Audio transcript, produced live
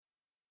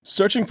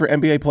Searching for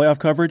NBA playoff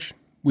coverage?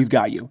 We've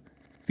got you.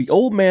 The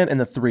Old Man and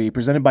the Three,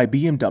 presented by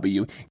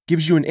BMW,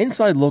 gives you an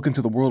inside look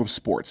into the world of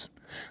sports.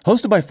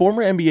 Hosted by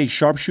former NBA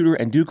sharpshooter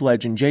and Duke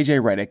legend J.J.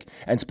 Redick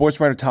and sports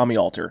writer Tommy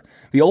Alter,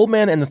 The Old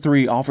Man and the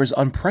Three offers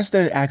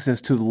unprecedented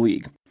access to the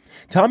league.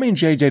 Tommy and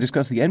J.J.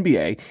 discuss the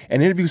NBA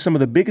and interview some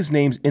of the biggest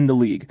names in the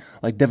league,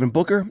 like Devin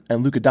Booker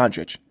and Luka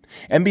Doncic.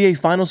 NBA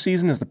final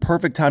season is the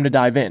perfect time to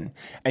dive in,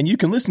 and you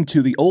can listen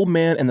to The Old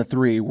Man and the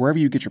Three wherever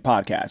you get your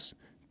podcasts.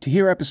 To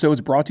hear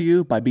episodes brought to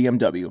you by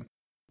BMW.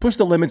 Push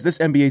the limits this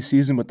NBA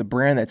season with the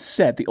brand that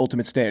set the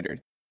ultimate standard.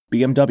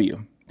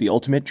 BMW, the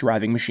ultimate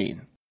driving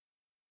machine.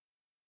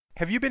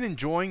 Have you been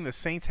enjoying the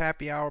Saints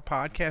Happy Hour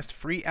podcast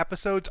free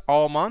episodes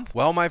all month?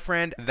 Well, my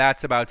friend,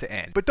 that's about to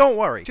end. But don't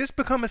worry. Just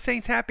become a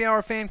Saints Happy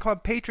Hour fan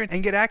club patron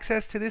and get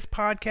access to this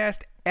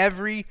podcast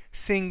every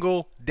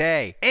single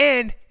day.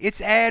 And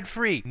it's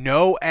ad-free.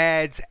 No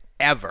ads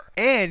ever.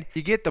 And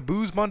you get the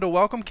Booze Bundle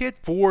welcome kit,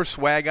 4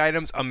 swag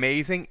items,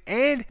 amazing.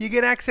 And you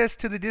get access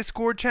to the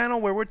Discord channel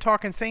where we're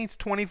talking Saints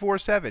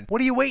 24/7. What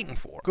are you waiting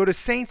for? Go to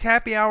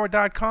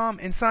saintshappyhour.com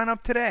and sign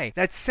up today.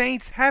 That's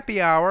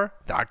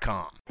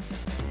saintshappyhour.com.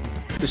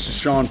 This is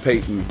Sean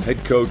Payton, head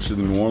coach of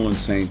the New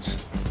Orleans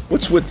Saints.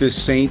 What's with this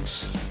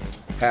Saints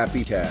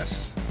Happy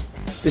Cast?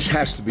 This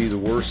has to be the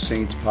worst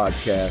Saints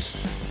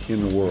podcast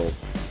in the world.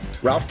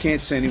 Ralph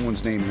can't say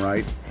anyone's name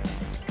right.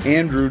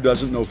 Andrew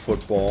doesn't know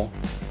football.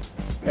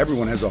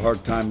 Everyone has a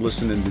hard time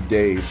listening to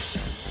Dave.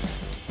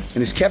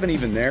 And is Kevin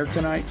even there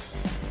tonight?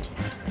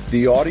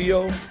 The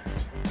audio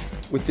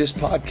with this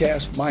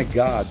podcast, my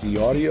God,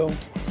 the audio,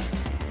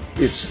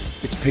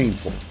 it's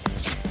painful.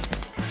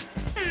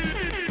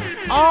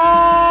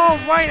 All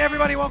right,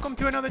 everybody, welcome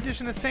to another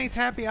edition of Saints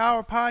Happy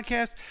Hour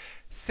podcast.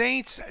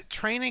 Saints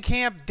training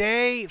camp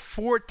day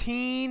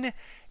 14.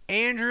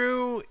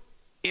 Andrew,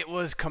 it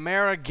was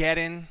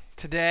Kamara-geddon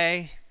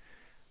today.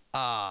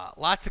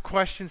 Lots of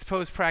questions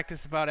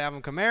post-practice about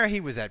Alvin Kamara.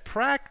 He was at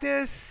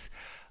practice.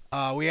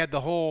 We had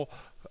the whole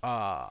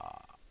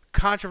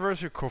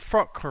controversial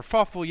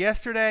kerfuffle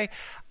yesterday.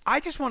 I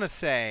just want to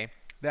say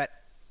that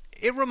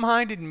it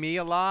reminded me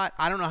a lot.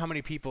 I don't know how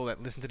many people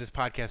that listen to this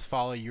podcast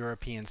follow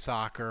European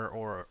soccer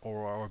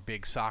or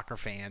big soccer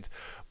fans,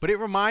 but it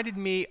reminded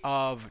me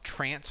of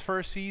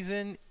transfer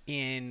season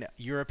in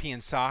European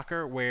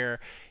soccer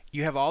where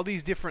you have all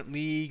these different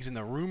leagues and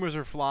the rumors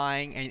are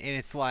flying, and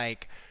it's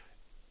like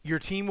your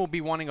team will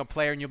be wanting a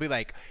player and you'll be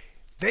like,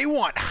 they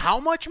want how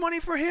much money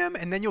for him?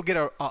 And then you'll get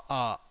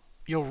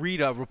you'll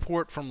read a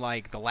report from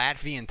like the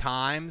Latvian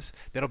Times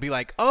that'll be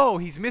like, oh,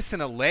 he's missing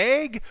a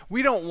leg,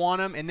 we don't want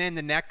him. And then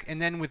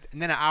and then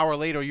an hour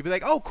later you'll be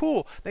like, oh,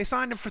 cool, they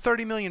signed him for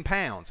 30 million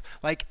pounds.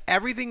 Like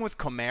everything with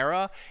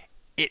Kamara,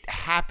 it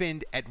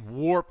happened at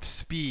warp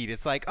speed.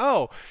 It's like,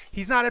 oh,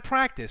 he's not at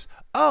practice.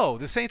 Oh,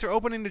 the Saints are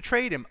opening to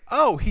trade him.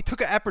 Oh, he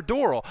took an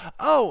epidural.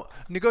 Oh,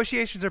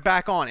 negotiations are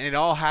back on. And it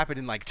all happened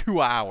in like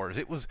 2 hours.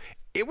 It was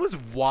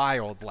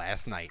wild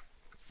last night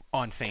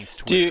on Saints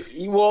Twitter.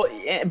 Dude, well,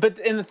 but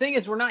the thing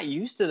is, we're not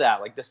used to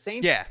that. Like the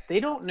Saints, they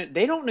don't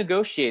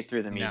negotiate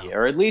through the media,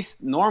 or at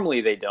least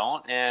normally they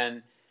don't.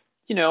 And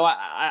you know,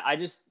 I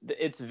just,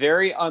 it's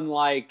very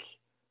unlike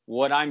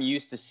what I'm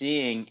used to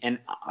seeing. And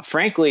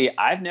frankly,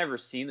 I've never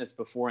seen this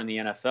before in the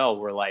NFL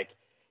where like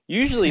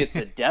usually it's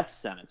a death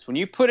sentence. When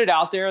you put it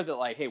out there that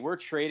like, hey, we're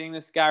trading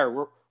this guy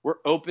or we're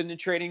open to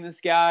trading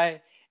this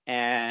guy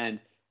and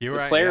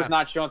the player's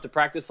not showing up to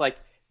practice, like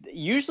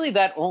usually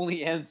that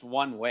only ends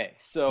one way.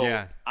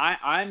 So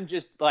I'm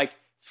just like,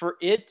 for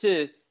it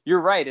to,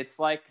 you're right, it's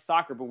like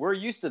soccer, but we're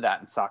used to that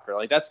in soccer.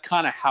 Like that's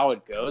kind of how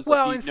it goes.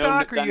 Well, like, in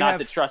soccer, you not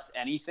have to trust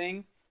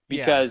anything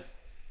because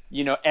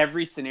you know,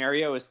 every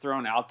scenario is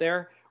thrown out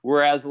there.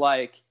 Whereas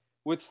like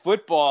with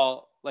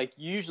football, like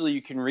usually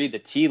you can read the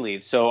tea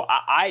leaves. So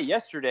I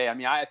yesterday, I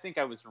mean, I think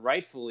I was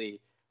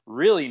rightfully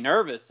really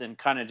nervous and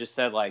kind of just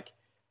said like,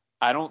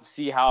 I don't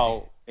see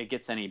how it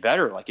gets any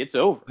better. Like it's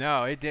over.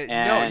 No, it did.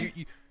 And no,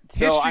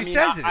 so, history I mean,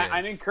 says it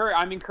is.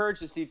 I'm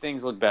encouraged to see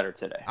things look better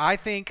today. I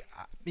think,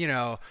 you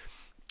know,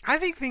 I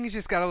think things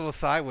just got a little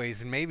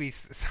sideways, and maybe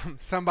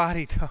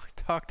somebody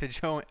talked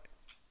to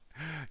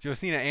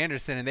Josina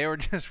Anderson, and they were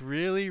just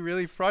really,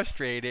 really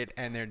frustrated,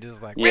 and they're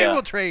just like, maybe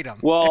we'll trade him.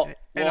 Well,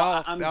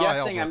 I'm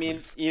guessing, I mean,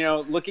 you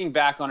know, looking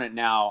back on it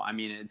now, I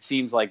mean, it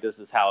seems like this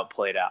is how it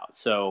played out.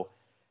 So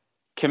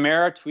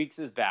Kamara tweaks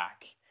his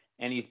back,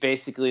 and he's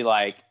basically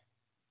like,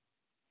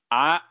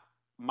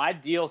 my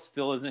deal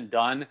still isn't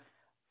done.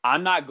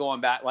 I'm not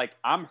going back. Like,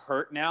 I'm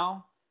hurt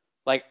now.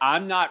 Like,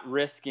 I'm not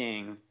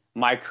risking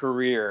my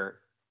career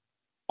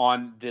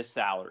on this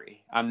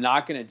salary. I'm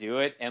not going to do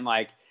it. And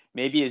like,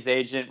 maybe his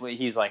agent,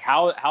 he's like,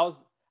 how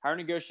are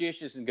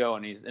negotiations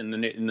going? And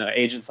the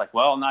agent's like,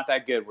 well, not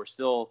that good. We're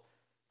still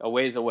a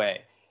ways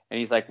away. And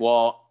he's like,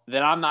 well,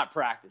 then I'm not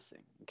practicing.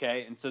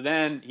 Okay. And so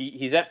then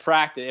he's at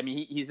practice. I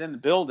mean, he's in the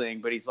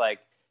building, but he's like,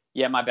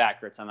 yeah, my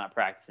back hurts. I'm not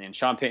practicing. And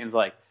Sean Payton's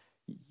like,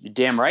 you're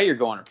damn right you're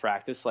going to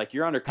practice. Like,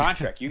 you're under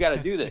contract. You got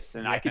to do this.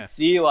 And I could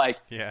see like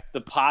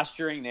the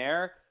posturing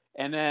there.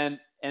 And then,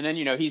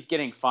 you know, he's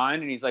getting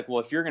fined, and he's like, well,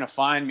 if you're going to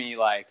fine me,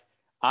 like,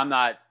 I'm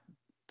not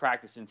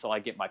practice until I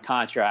get my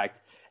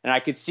contract. And I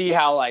could see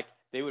how like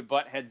they would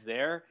butt heads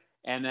there.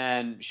 And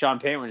then Sean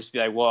Payton would just be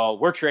like, well,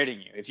 we're trading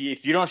you. If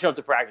you don't show up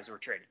to practice, we're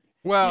trading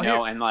you.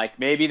 Well, and like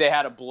maybe they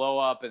had a blow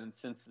up, and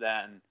since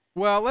then,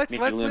 let's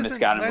Loomis listen.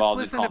 got involved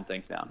let's and calmed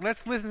things down.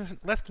 Let's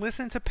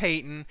listen to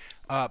Payton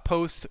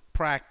post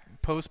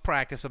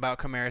practice about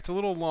Kamara. It's a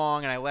little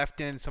long, and I left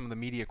in some of the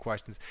media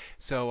questions.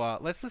 So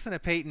let's listen to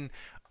Payton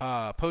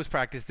post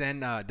practice,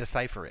 then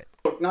decipher it.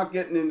 Look, not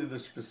getting into the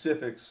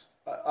specifics.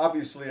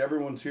 Obviously,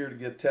 everyone's here to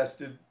get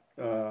tested.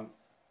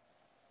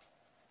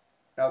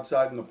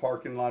 Outside in the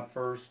parking lot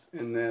first,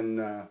 and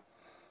then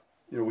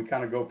we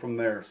kind of go from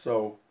there.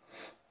 So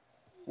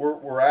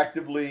we're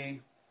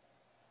actively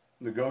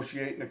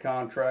negotiating a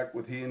contract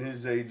with he and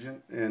his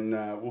agent, and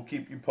we'll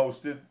keep you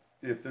posted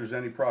if there's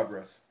any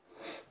progress.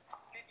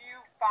 Did you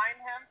fine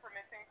him for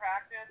missing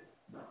practice?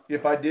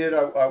 If I did,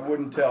 I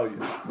wouldn't tell you.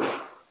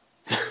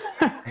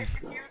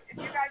 If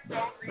you guys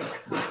don't reach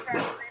a contract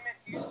agreement,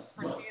 do you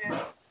foresee this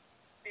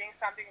being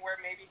something where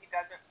maybe he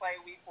doesn't play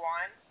week 1?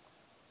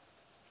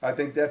 I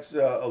think that's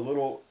a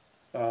little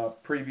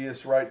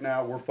previous right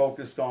now. We're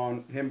focused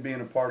on him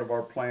being a part of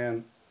our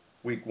plan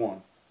week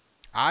 1.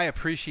 I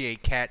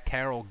appreciate Kat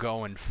Terrell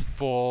going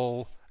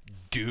full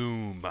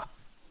doom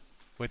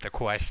with the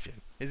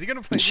question. Is he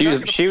going to play?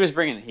 She was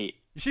bringing the heat.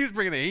 She was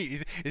bringing the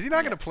heat. Is he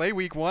not going to play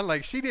week 1?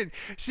 Like she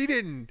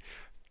didn't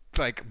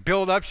like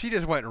build up. She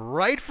just went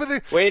right for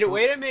the way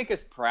to make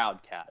us proud,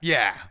 Kat.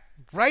 Yeah,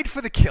 right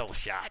for the kill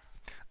shot.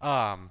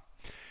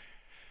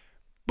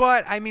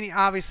 But, I mean,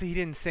 obviously he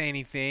didn't say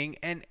anything,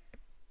 and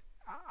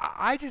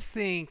I just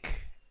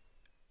think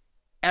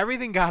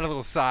everything got a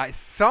little side.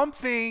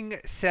 Something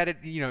set it,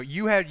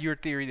 you had your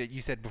theory that you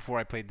said before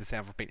I played the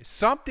sound for Payton.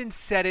 Something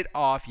set it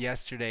off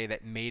yesterday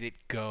that made it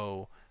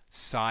go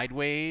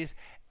sideways,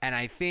 and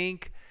I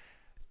think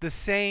the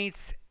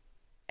Saints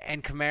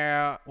and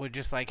Kamara were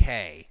just like,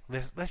 hey,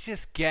 let's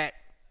just get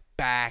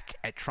back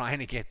at trying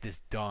to get this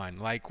done.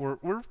 Like, we're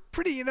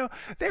pretty, $2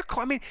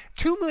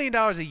 million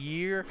a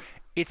year.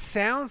 It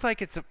sounds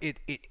like it's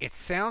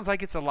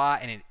a lot,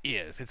 and it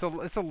is. It's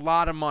a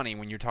lot of money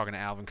when you're talking to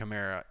Alvin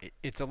Kamara.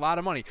 It's a lot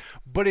of money,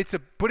 but it's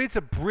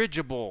a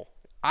bridgeable.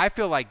 I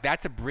feel like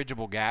that's a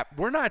bridgeable gap.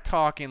 We're not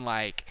talking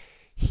like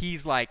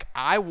he's like,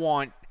 I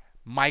want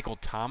Michael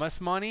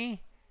Thomas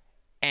money,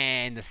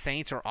 and the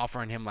Saints are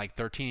offering him like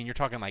 13, and you're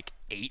talking like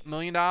 $8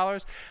 million,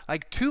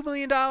 like $2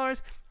 million.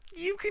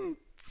 You can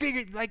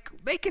figure, like,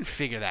 they can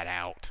figure that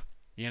out.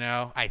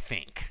 I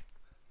think.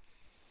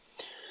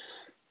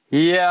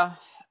 Yeah,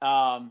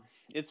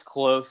 it's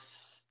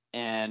close.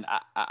 And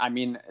I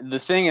mean, the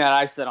thing that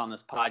I said on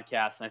this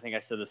podcast, and I think I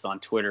said this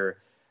on Twitter,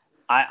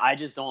 I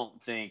just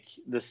don't think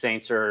the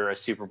Saints are a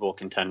Super Bowl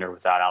contender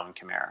without Alvin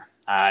Kamara.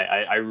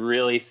 I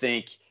really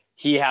think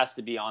he has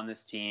to be on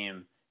this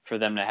team for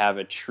them to have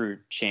a true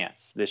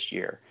chance this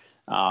year.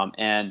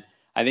 And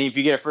I think if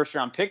you get a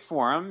first-round pick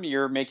for him,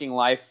 you're making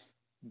life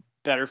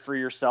better for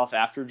yourself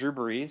after Drew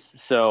Brees.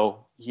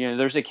 So,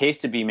 there's a case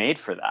to be made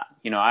for that.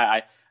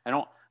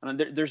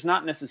 There's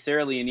not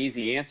necessarily an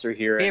easy answer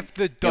here. If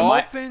the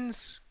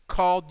Dolphins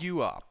called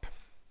you up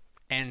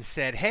and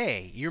said,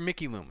 hey, you're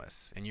Mickey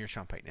Loomis and you're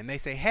Sean Payton, and they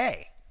say,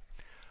 hey,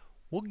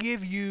 we'll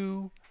give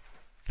you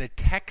the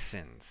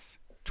Texans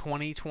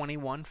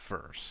 2021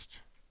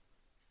 first.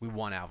 We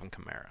want Alvin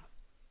Kamara.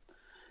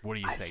 What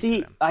do you say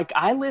to them? Like,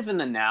 I live in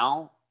the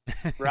now,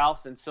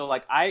 Ralph, and so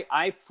like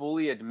I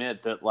fully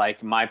admit that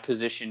like my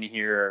position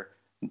here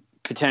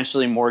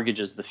potentially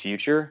mortgages the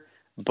future.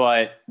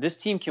 But this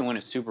team can win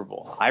a Super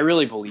Bowl. I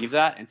really believe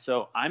that. And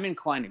so I'm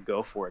inclined to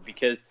go for it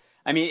because,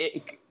 I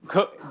mean,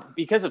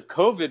 because of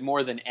COVID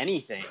more than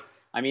anything,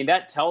 I mean,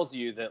 that tells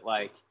you that,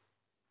 like,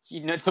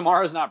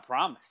 tomorrow's not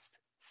promised.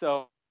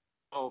 So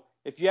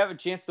if you have a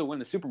chance to win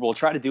the Super Bowl,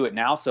 try to do it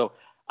now. So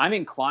I'm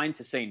inclined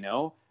to say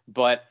no,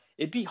 but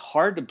it'd be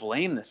hard to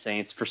blame the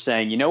Saints for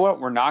saying, you know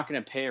what, we're not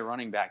going to pay a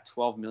running back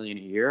 $12 million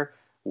a year.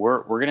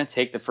 We're going to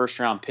take the first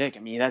round pick. I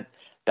mean,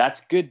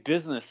 that's good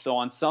business. So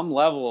on some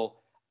level,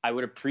 I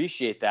would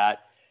appreciate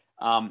that.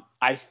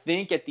 I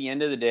think at the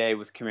end of the day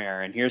with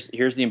Kamara, and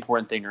here's the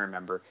important thing to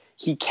remember,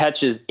 he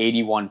catches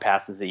 81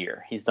 passes a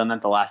year. He's done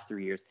that the last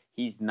 3 years.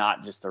 He's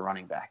not just a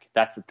running back.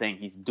 That's the thing.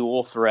 He's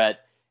dual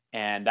threat,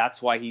 and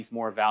that's why he's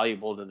more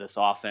valuable to this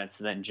offense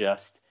than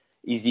just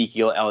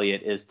Ezekiel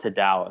Elliott is to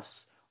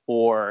Dallas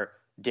or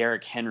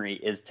Derrick Henry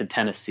is to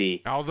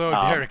Tennessee. Although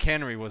Derrick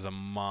Henry was a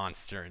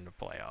monster in the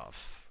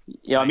playoffs.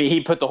 Yeah, I mean,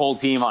 he put the whole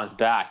team on his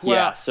back. Well,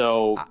 yeah,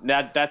 so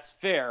that's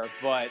fair.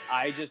 But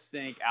I just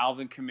think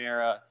Alvin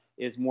Kamara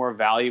is more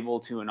valuable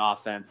to an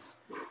offense.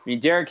 I mean,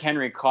 Derrick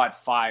Henry caught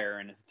fire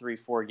in a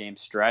 3-4 game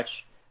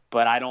stretch,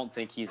 but I don't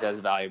think he's as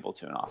valuable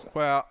to an offense.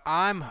 Well,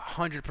 I'm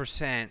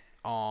 100%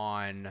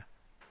 on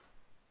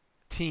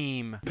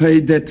team. Pay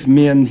that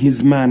man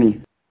his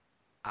money.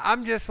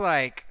 I'm just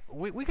like,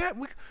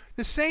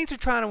 the Saints are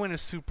trying to win a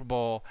Super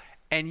Bowl,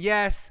 and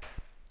yes,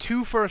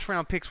 2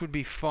 first-round picks would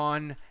be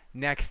fun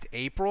next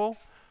April,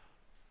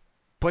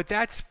 but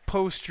that's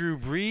post Drew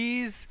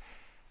Brees.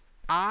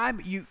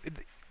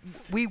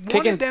 We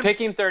wanted them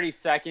picking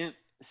 32nd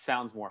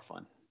sounds more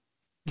fun.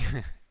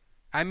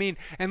 I mean,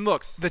 and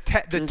look, the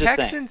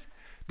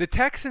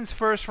Texans'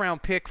 first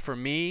round pick for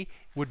me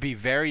would be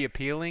very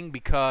appealing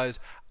because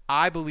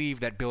I believe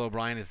that Bill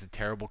O'Brien is a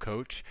terrible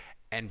coach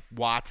and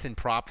Watson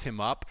props him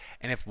up.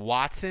 And if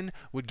Watson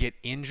would get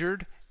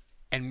injured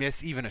and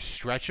miss even a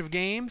stretch of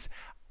games,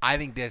 I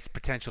think there's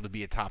potential to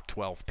be a top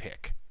 12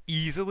 pick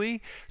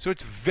easily. So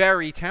it's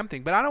very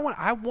tempting. But I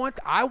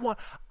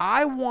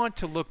want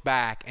to look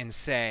back and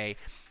say,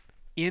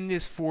 in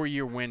this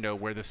 4-year window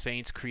where the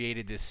Saints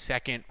created this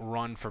second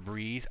run for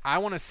Breeze, I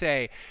want to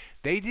say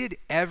they did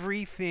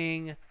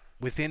everything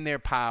within their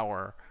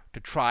power to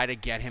try to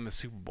get him a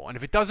Super Bowl. And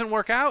if it doesn't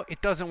work out, it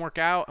doesn't work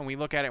out, and we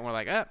look at it and we're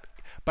like,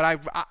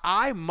 But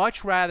I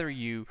much rather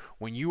you,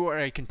 when you are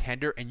a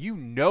contender and you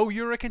know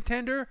you're a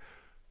contender,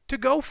 to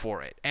go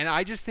for it. And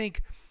I just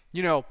think,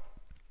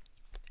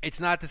 it's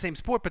not the same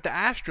sport, but the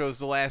Astros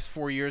the last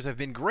 4 years have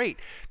been great.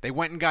 They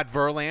went and got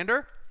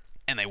Verlander,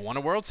 and they won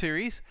a World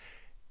Series.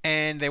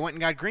 And they went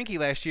and got Greinke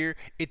last year.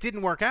 It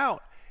didn't work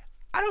out.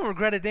 I don't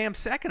regret a damn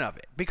second of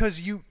it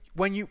because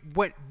when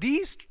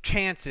these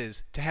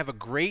chances to have a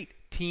great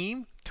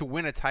team to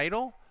win a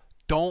title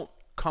don't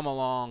come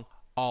along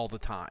all the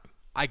time.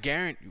 I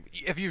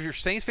guarantee, if you're a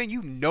Saints fan,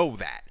 you know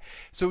that.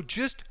 So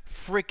just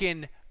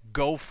freaking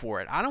go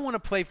for it. I don't want to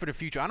play for the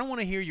future. I don't want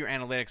to hear your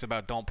analytics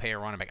about don't pay a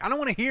running back. I don't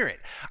want to hear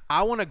it.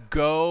 I want to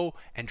go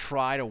and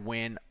try to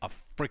win a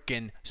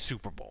freaking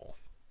Super Bowl.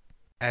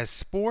 As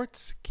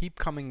sports keep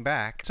coming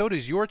back, so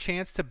does your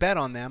chance to bet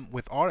on them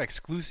with our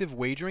exclusive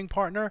wagering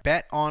partner,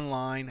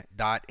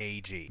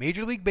 BetOnline.ag.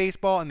 Major League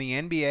Baseball and the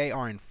NBA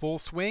are in full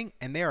swing,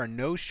 and there are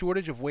no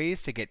shortage of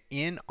ways to get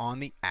in on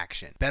the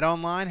action.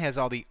 BetOnline has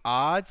all the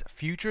odds,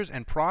 futures,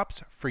 and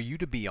props for you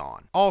to be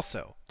on.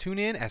 Also, tune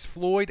in as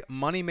Floyd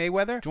Money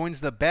Mayweather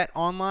joins the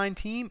BetOnline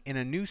team in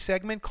a new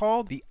segment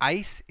called The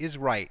Ice is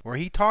Right, where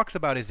he talks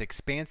about his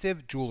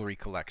expansive jewelry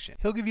collection.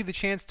 He'll give you the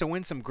chance to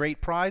win some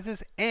great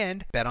prizes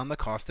and bet on the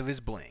cost of his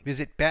bling.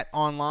 Visit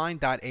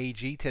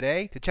betonline.ag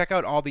today to check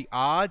out all the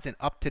odds and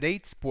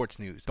up-to-date sports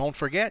news. Don't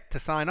forget to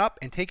sign up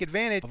and take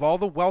advantage of all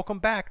the welcome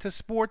back to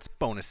sports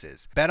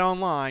bonuses.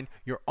 BetOnline,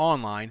 your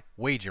online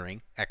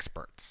wagering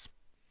experts.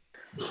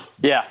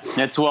 Yeah,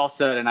 it's well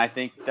said, and I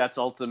think that's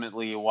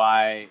ultimately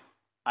why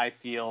I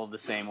feel the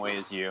same way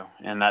as you,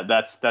 and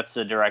that's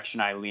the direction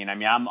I lean. I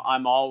mean,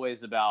 I'm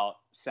always about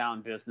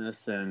sound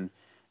business and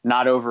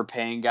not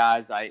overpaying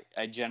guys. I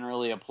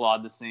generally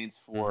applaud the Saints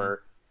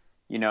for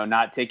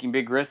not taking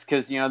big risks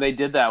because they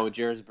did that with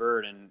Jairus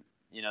Byrd, and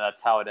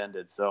that's how it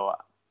ended. So,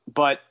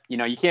 but you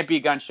can't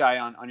be gun shy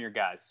on your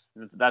guys.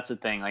 That's the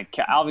thing. Like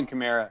Alvin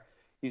Kamara,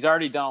 he's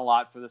already done a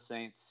lot for the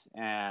Saints,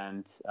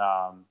 and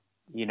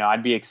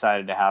I'd be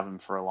excited to have him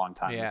for a long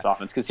time in this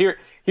offense. Because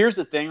here's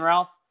the thing,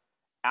 Ralph.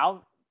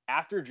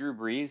 After Drew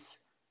Brees,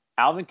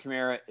 Alvin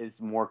Kamara is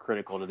more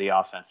critical to the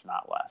offense,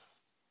 not less.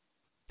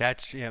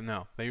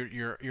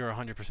 You're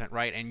 100%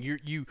 right, and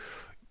you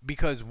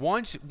because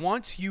once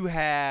you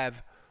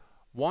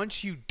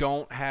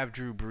don't have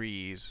Drew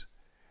Brees,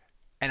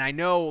 and I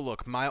know,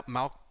 look,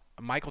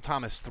 Michael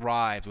Thomas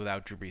thrives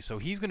without Drew Brees, so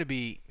he's gonna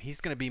be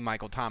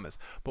Michael Thomas.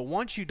 But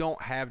once you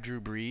don't have Drew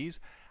Brees,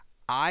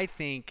 I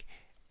think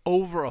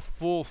over a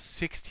full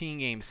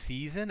 16-game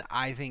season,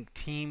 I think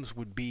teams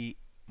would be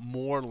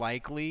more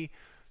likely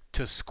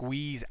to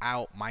squeeze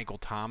out Michael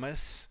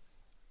Thomas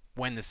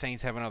when the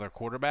Saints have another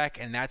quarterback,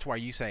 and that's why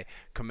you say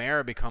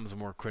Kamara becomes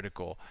more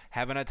critical.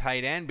 Having a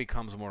tight end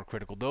becomes more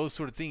critical. Those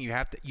sort of things you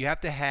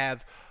have to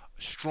have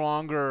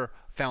stronger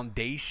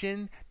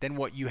foundation than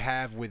what you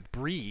have with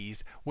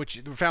Brees,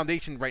 which the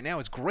foundation right now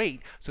is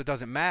great, so it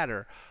doesn't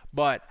matter.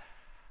 But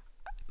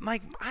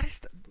I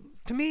just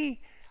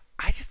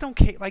don't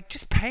care. Like,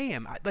 just pay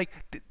him.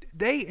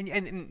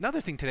 And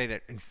another thing today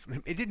that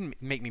it didn't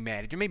make me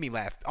mad. It made me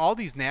laugh. All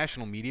these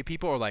national media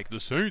people are like, the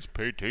Saints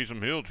paid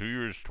Taysom Hill 2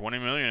 years,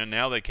 $20 million, and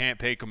now they can't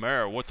pay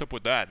Kamara. What's up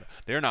with that?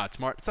 They're not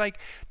smart. It's like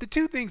the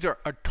two things are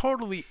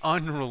totally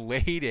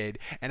unrelated.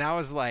 And I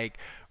was like,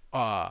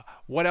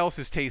 what else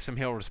is Taysom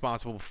Hill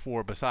responsible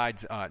for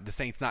besides the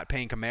Saints not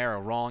paying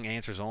Kamara? Wrong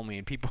answers only.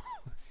 And people.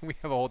 We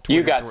have a whole Twitter.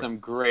 You got some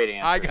great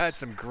answers. I got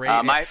some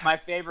great my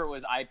favorite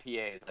was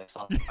IPAs. I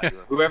saw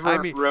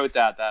whoever wrote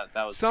that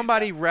was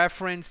somebody fantastic.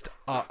 Referenced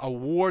a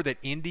war that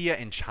India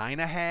and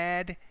China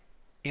had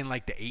in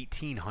like the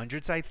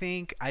 1800s, I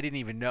think. I didn't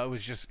even know.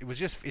 It's just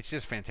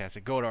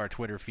fantastic. Go to our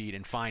Twitter feed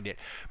and find it.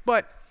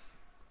 But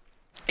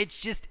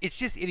it's just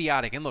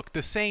idiotic. And look,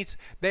 the Saints,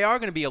 they are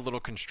going to be a little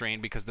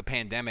constrained because the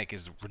pandemic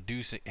has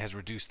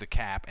reduced the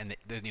cap, and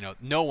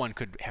no one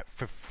could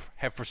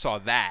have foresaw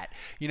that.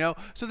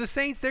 So the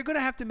Saints, they're going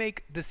to have to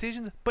make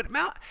decisions. But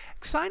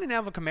signing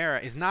Alvin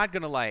Kamara is not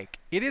going to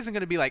it isn't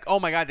going to be like, oh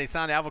my God, they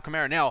signed Alvin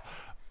Kamara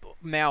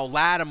now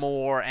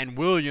Lattimore and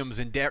Williams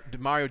and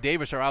Mario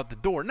Davis are out the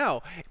door.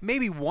 No,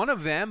 maybe one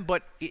of them,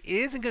 but it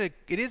isn't going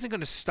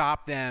to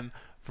stop them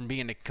from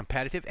being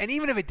competitive. And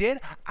even if it did,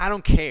 I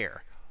don't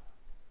care.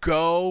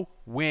 Go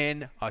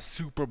win a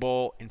Super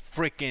Bowl in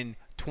frickin'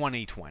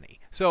 2020.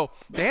 So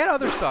they had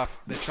other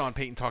stuff that Sean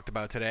Payton talked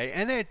about today,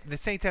 and the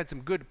Saints had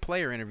some good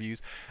player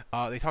interviews.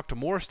 They talked to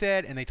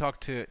Morstead and they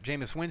talked to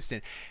Jameis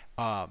Winston.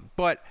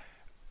 But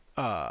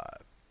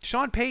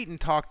Sean Payton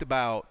talked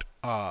about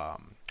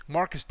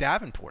Marcus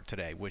Davenport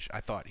today, which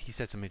I thought he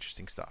said some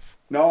interesting stuff.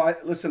 No,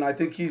 I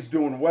think he's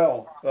doing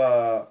well.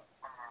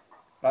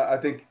 I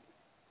think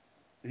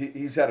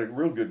he's had a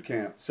real good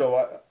camp.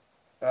 So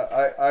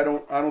I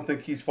don't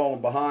think he's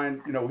fallen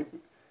behind. You know,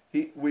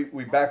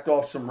 we backed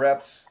off some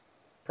reps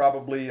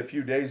probably a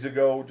few days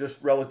ago, just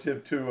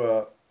relative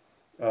to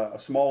a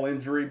small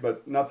injury,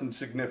 but nothing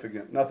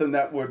significant. Nothing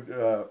that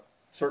would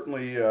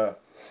certainly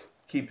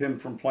keep him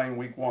from playing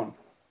week 1.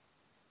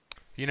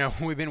 You know,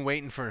 we've been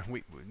waiting for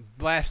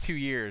the last 2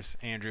 years,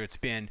 Andrew. It's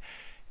been,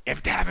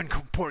 if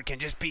Davenport can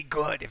just be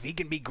good, if he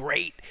can be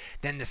great,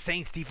 then the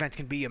Saints defense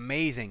can be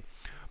amazing.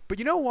 But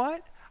you know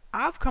what?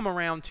 I've come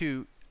around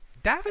to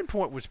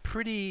Davenport was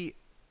pretty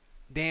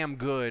damn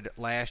good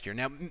last year.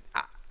 Now,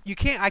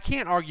 I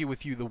can't argue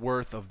with you the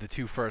worth of the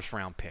 2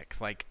 first-round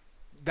picks. Like,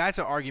 that's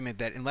an argument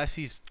that unless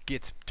he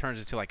turns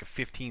into like a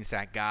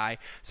 15-sack guy,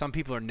 some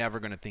people are never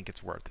going to think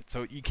it's worth it.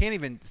 So you can't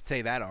even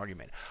say that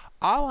argument.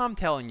 All I'm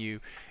telling you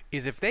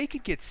is if they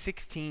could get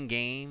 16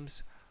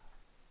 games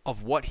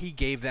of what he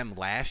gave them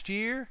last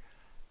year,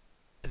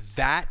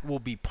 that will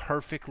be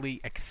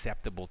perfectly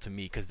acceptable to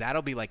me, because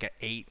that'll be like an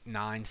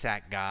 8-9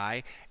 sack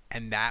guy,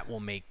 and that will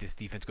make this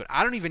defense good.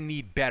 I don't even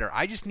need better.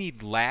 I just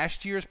need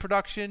last year's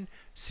production,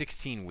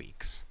 16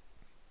 weeks.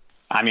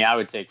 I mean, I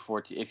would take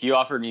 14. If you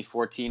offered me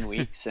 14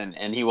 weeks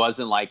and he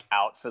wasn't like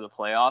out for the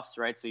playoffs,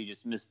 right? So you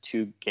just missed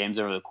 2 games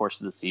over the course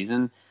of the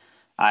season,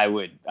 I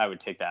would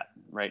take that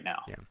right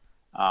now.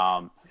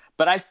 Yeah.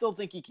 But I still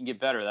think he can get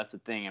better. That's the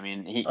thing. I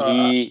mean,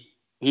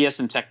 he has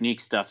some technique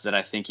stuff that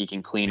I think he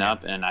can clean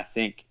up, and I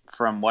think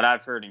from what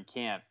I've heard in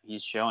camp,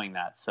 he's showing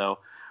that. So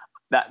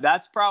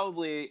that's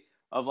probably,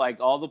 of like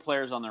all the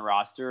players on the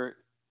roster,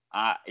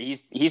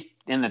 he's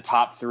in the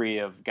top 3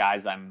 of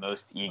guys I'm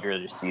most eager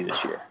to see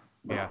this year.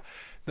 Yeah.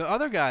 The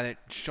other guy that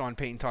Sean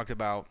Payton talked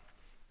about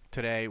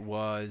today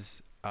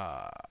was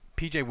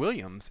P.J.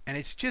 Williams, and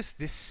it's just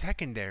this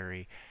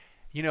secondary.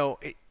 You know,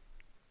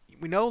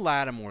 we know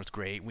Lattimore's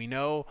great. We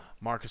know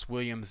Marcus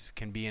Williams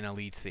can be an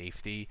elite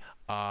safety,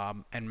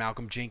 and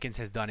Malcolm Jenkins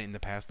has done it in the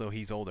past, though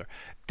he's older.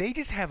 They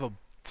just have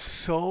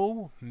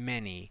so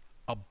many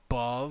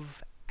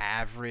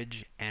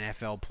above-average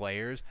NFL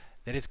players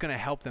that it's going to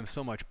help them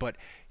so much. But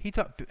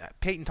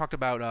Payton talked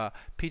about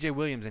P.J.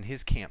 Williams and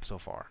his camp so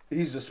far.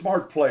 He's a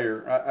smart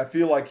player. I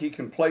feel like he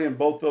can play in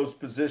both those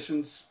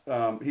positions.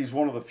 He's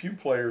one of the few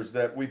players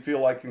that we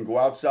feel like can go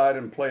outside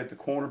and play at the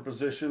corner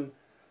position.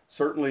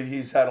 Certainly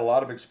he's had a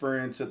lot of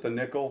experience at the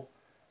nickel.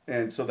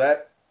 And so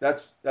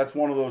that's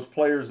one of those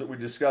players that we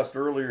discussed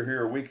earlier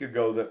here a week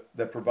ago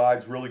that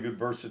provides really good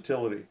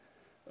versatility.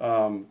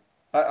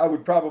 I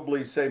would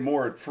probably say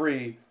more at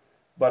free,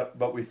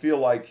 but we feel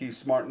like he's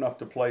smart enough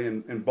to play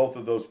in both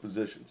of those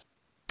positions.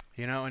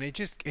 You know, and it's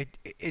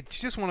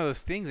just one of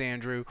those things,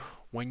 Andrew,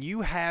 when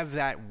you have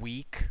that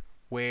week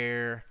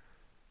where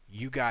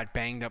you got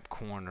banged up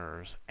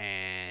corners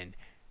and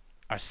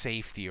a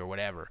safety or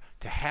whatever,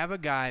 to have a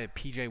guy like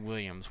P.J.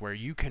 Williams where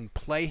you can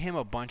play him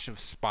a bunch of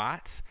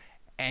spots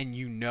and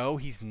you know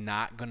he's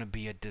not going to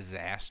be a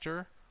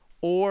disaster,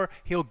 or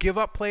he'll give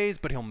up plays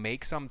but he'll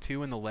make some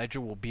too and the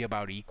ledger will be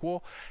about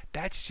equal.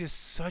 That's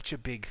just such a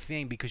big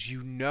thing, because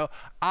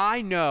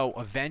I know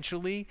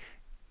eventually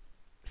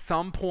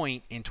some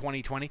point in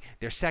 2020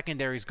 their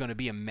secondary is going to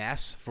be a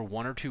mess for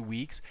 1 or 2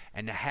 weeks,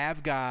 and to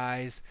have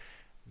guys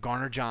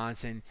Garner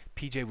Johnson,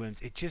 P.J. Williams,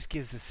 it just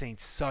gives the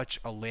Saints such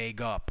a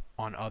leg up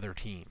on other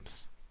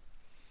teams.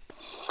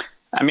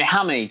 I mean,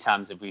 how many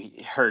times have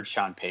we heard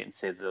Sean Payton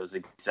say those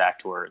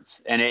exact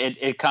words? And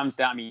it comes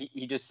down, I mean,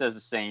 he just says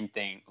the same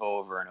thing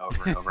over and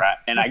over and over.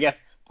 And I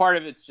guess part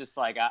of it's just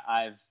like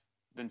I've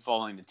been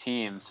following the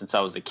team since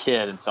I was a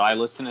kid, and so I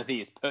listen to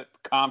these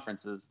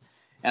conferences,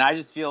 and I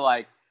just feel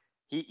like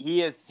he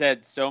has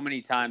said so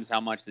many times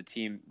how much the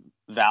team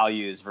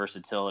values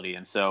versatility.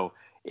 And so,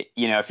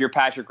 you know, if you're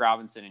Patrick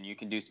Robinson and you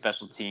can do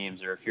special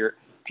teams, or if you're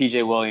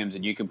P.J. Williams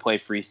and you can play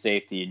free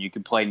safety and you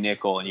can play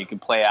nickel and you can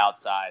play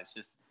outside, it's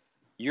just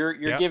you're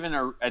giving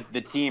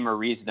the team a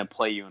reason to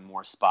play you in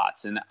more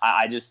spots. And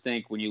I just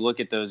think when you look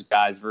at those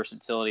guys,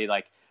 versatility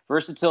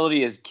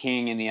is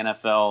king in the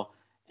NFL,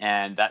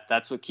 and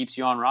that's what keeps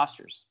you on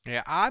rosters.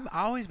 Yeah, I've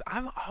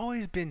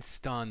always been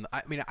stunned.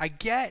 I mean, I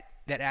get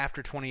that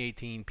after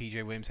 2018,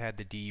 P.J. Williams had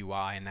the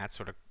DUI and that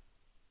sort of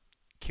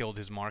killed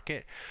his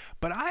market.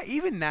 But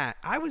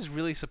I was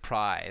really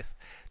surprised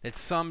that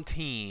some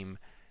team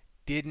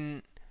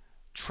didn't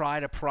try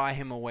to pry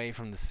him away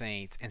from the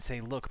Saints and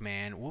say, look,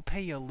 man, we'll pay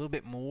you a little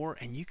bit more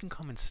and you can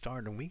come and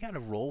start, and we got a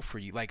role for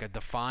you, like a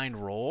defined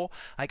role.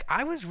 Like,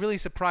 I was really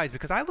surprised,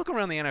 because I look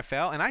around the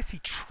NFL and I see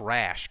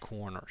trash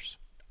corners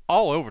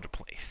all over the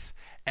place.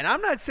 And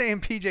I'm not saying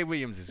P.J.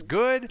 Williams is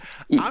good.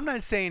 I'm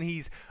not saying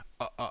he's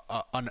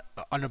an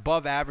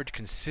above average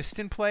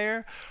consistent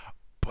player.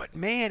 But,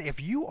 man,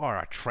 if you are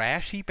a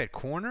trash heap at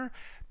corner,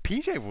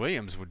 PJ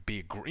Williams would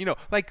be,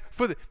 like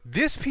for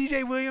this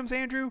PJ Williams,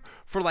 Andrew,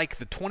 for like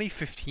the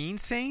 2015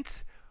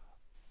 Saints,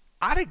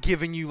 I'd have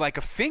given you like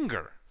a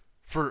finger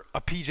for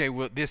a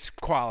PJ this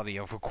quality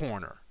of a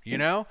corner,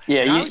 Yeah,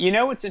 you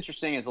know what's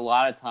interesting is a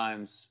lot of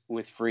times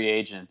with free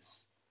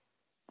agents,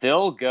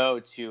 they'll go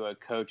to a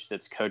coach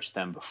that's coached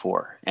them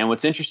before. And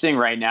what's interesting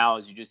right now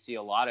is you just see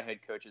a lot of head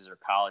coaches are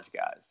college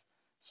guys.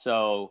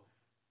 So,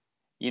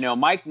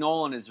 Mike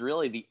Nolan is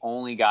really the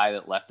only guy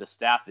that left the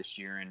staff this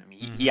year. And I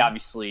mean, he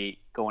obviously,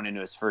 going into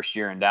his first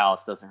year in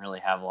Dallas, doesn't really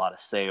have a lot of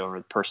say over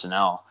the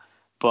personnel.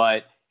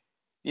 But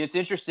it's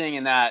interesting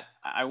in that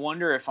I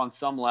wonder if on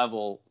some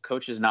level,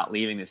 coach is not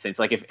leaving the Saints.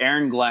 Like if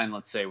Aaron Glenn,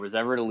 let's say, was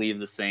ever to leave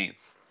the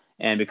Saints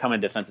and become a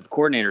defensive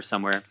coordinator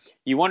somewhere,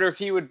 you wonder if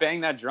he would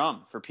bang that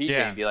drum for PJ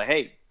and be like,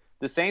 hey,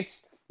 the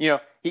Saints,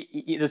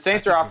 the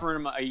Saints are offering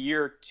him a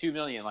year, $2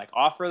 million. Like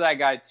offer that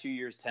guy 2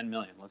 years, $10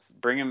 million. Let's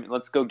bring him.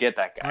 Let's go get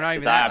that guy. Not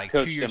even that, I've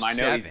coached him. I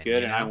know he's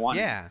good, and I want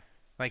him. Yeah,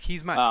 like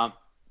he's my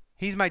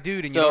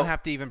dude, and you don't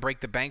have to even break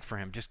the bank for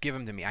him. Just give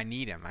him to me. I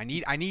need him. I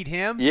need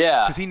him.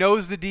 Yeah, because he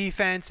knows the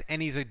defense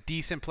and he's a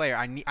decent player.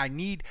 I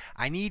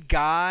need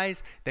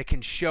guys that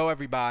can show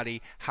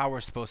everybody how we're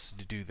supposed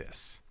to do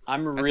this.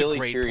 I'm really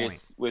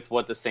curious with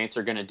what the Saints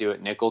are going to do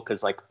at nickel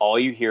because like all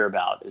you hear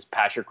about is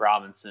Patrick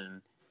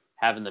Robinson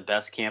having the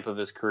best camp of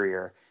his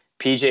career.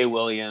 PJ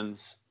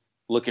Williams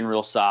looking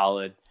real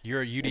solid.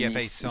 You're a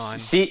UDFA son.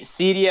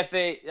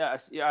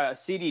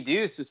 CD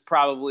Deuce was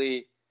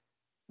probably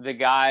the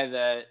guy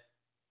that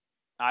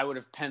I would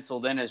have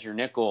penciled in as your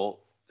nickel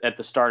at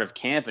the start of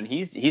camp, and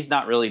he's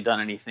not really done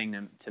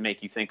anything to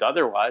make you think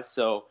otherwise.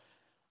 So,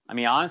 I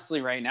mean,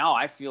 honestly, right now,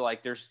 I feel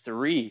like there's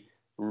 3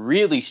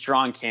 really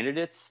strong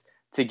candidates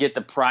to get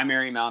the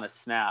primary amount of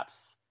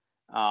snaps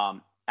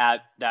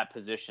at that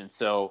position.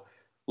 So,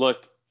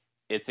 look,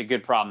 it's a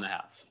good problem to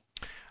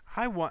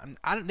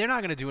have. They're not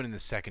going to do it in the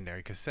secondary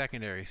because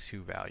secondary is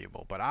too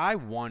valuable. But I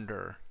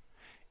wonder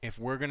if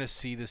we're going to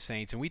see the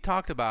Saints, and we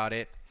talked about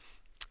it.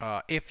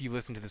 If you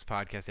listen to this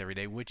podcast every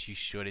day, which you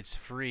should, it's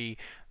free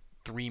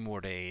 3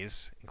 more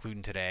days,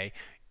 including today.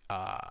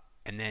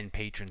 And then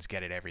patrons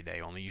get it every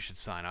day. Only you should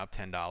sign up,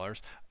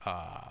 $10.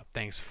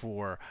 Thanks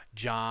for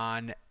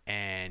John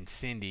and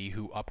Cindy,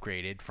 who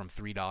upgraded from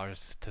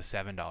 $3 to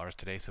 $7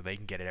 today, so they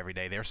can get it every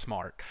day. They're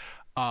smart.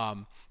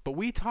 But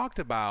we talked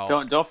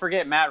about. Don't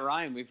forget Matt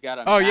Ryan. We've got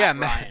a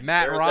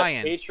Matt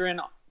Ryan. A patron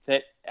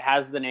that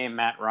has the name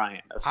Matt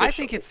Ryan. Officially. I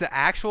think it's the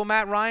actual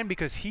Matt Ryan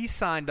because he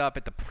signed up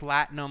at the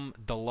Platinum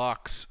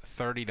Deluxe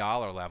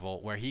 $30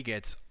 level where he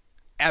gets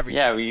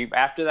everything. Yeah,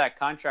 after that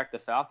contract the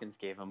Falcons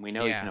gave him, we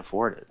know he can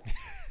afford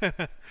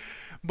it.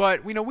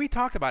 But, we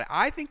talked about it.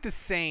 I think the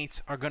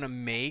Saints are going to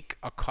make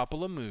a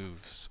couple of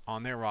moves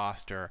on their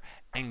roster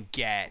and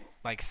get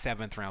like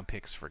 7th-round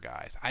picks for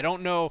guys. I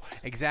don't know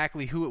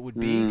exactly who it would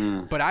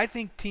be, but I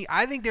think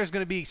there's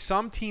going to be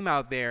some team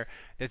out there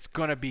that's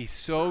going to be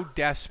so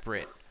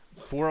desperate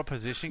for a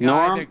position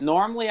guy.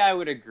 Normally I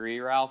would agree,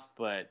 Ralph,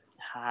 but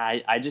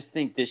I just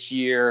think this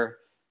year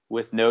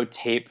with no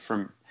tape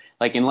from –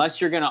 like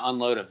unless you're going to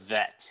unload a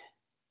vet,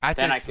 I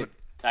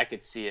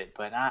could see it.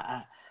 But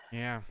I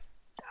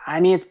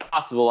mean, it's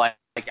possible. Like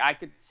I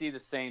could see the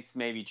Saints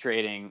maybe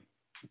trading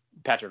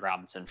Patrick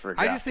Robinson for a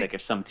draft pick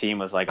if some team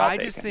was like, I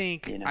just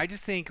think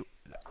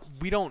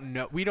we don't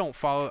know. We don't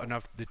follow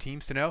enough the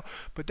teams to know.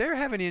 But they're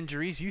having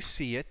injuries. You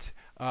see it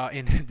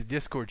in the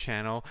Discord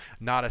channel.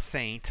 Not a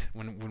Saint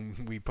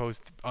when we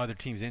post other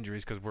teams'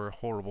 injuries because we're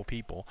horrible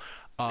people.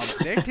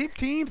 They're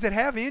teams that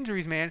have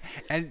injuries, man.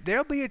 And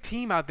there'll be a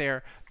team out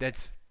there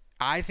that's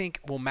I think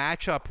will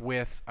match up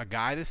with a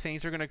guy the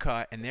Saints are going to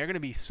cut, and they're going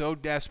to be so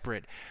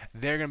desperate.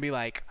 They're going to be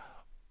like,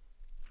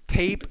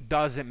 tape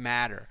doesn't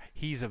matter.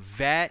 He's a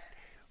vet.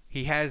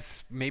 He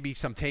has maybe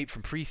some tape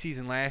from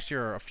preseason last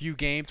year or a few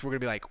games. We're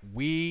going to be like,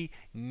 we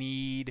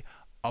need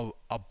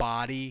a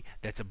body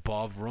that's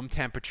above room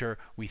temperature.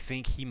 We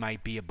think he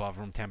might be above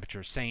room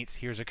temperature. Saints,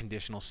 here's a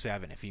conditional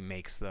 7 if he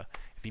makes the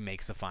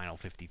final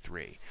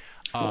 53.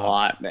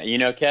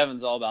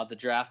 Kevin's all about the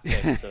draft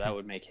picks, so that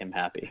would make him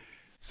happy.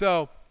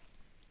 So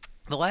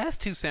the last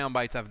 2 sound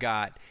bites I've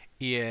got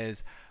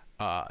is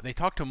they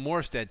talked to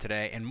Morstead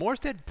today, and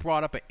Morstead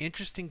brought up an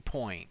interesting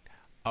point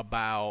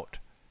about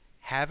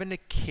having a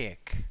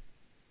kick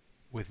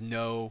with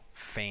no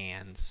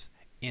fans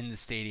in the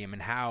stadium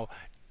and how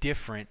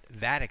different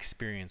that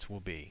experience will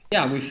be.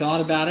 Yeah, we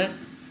thought about it.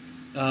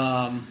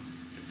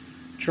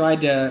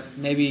 Tried to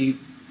maybe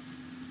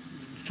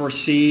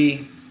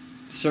foresee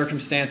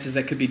circumstances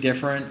that could be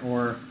different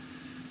or,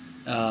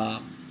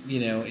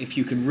 if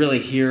you can really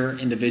hear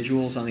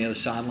individuals on the other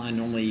sideline,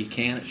 normally you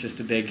can't. It's just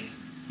a big,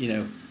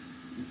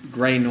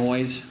 gray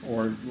noise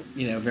or,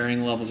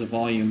 varying levels of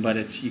volume,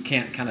 but you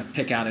can't kind of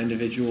pick out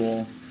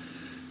individual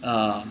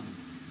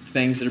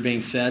things that are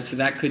being said. So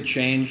that could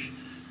change.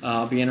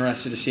 I'll be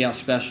interested to see how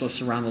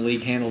specialists around the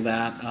league handle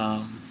that.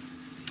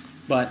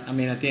 But, at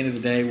the end of the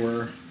day,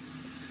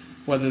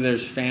 whether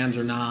there's fans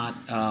or not,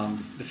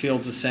 the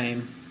field's the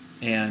same.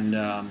 And,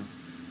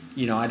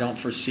 I don't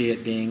foresee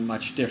it being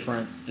much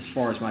different as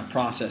far as my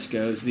process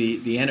goes.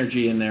 The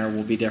energy in there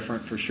will be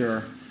different for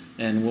sure,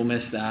 and we'll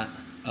miss that.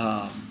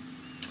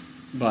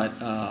 But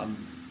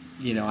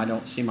I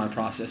don't see my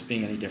process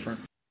being any different.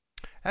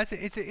 It's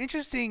an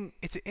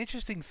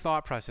interesting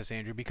thought process,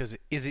 Andrew, because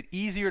is it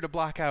easier to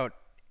block out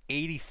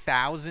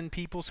 80,000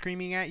 people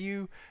screaming at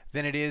you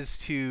than it is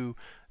to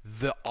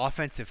the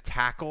offensive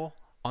tackle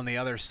on the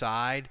other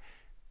side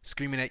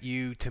screaming at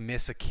you to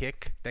miss a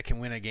kick that can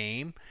win a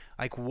game?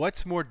 Like,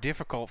 what's more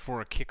difficult for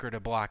a kicker to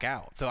block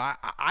out? So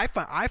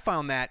I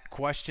found that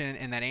question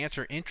and that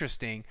answer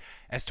interesting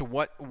as to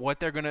what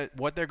they're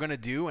gonna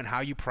do and how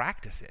you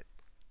practice it.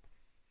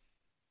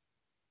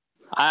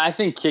 I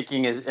think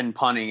kicking and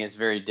punting is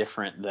very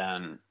different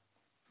than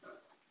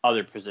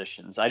other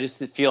positions. I just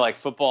feel like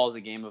football is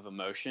a game of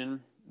emotion,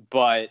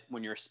 but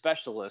when you're a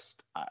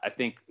specialist, I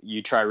think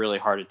you try really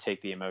hard to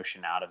take the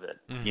emotion out of it.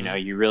 Mm-hmm.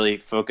 You really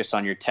focus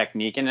on your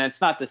technique, and it's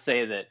not to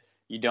say that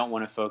you don't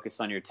want to focus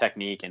on your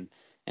technique and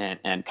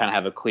kind of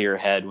have a clear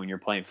head when you're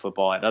playing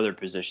football at other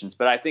positions.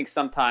 But I think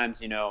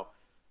sometimes,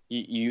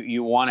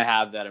 you want to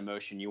have that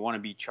emotion. You want to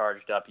be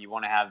charged up. You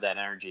want to have that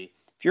energy.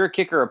 If you're a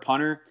kicker or a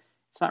punter,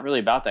 it's not really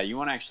about that. You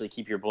want to actually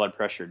keep your blood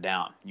pressure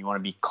down. You want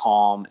to be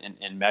calm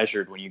and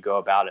measured when you go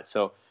about it.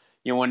 So,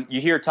 when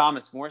you hear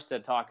Thomas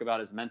Morstead talk about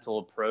his mental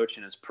approach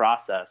and his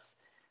process,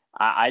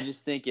 I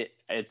just think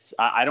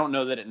I don't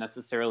know that it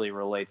necessarily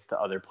relates to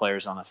other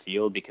players on the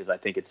field, because I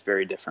think it's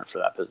very different for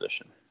that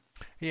position.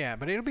 Yeah,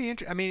 but it'll be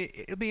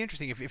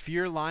interesting if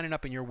you're lining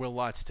up in your Will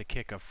Lutz to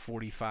kick a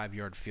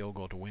 45-yard field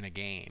goal to win a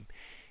game.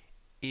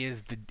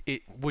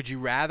 Would you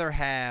rather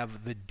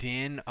have the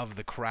din of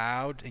the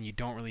crowd and you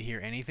don't really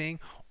hear anything,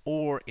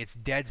 or it's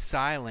dead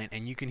silent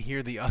and you can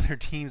hear the other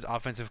team's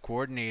offensive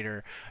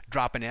coordinator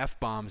dropping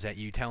F-bombs at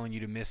you, telling you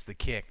to miss the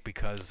kick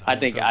because I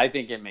think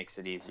it makes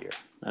it easier.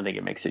 I think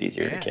it makes it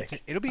easier to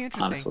kick. It'll be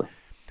interesting. Honestly.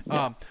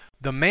 Yeah.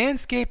 The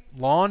Manscaped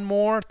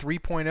Lawnmower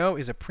 3.0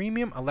 is a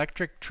premium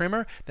electric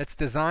trimmer that's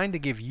designed to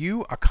give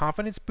you a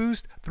confidence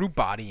boost through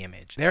body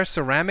image. Their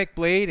ceramic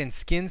blade and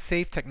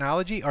skin-safe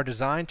technology are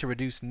designed to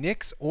reduce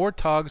nicks or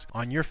tugs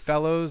on your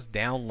fellows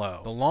down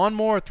low. The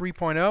Lawnmower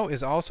 3.0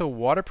 is also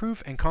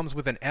waterproof and comes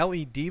with an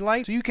LED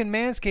light, so you can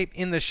manscape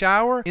in the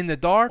shower, in the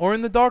dark, or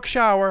in the dark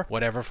shower,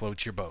 whatever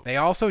floats your boat. They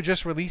also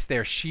just released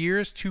their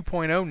Shears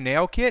 2.0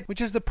 nail kit,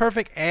 which is the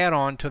perfect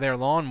add-on to their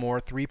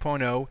Lawnmower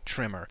 3.0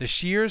 trimmer. The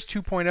Shears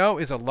 2.0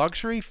 is a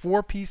luxury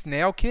 4-piece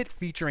nail kit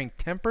featuring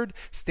tempered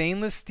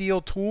stainless steel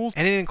tools,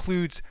 and it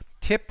includes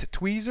tipped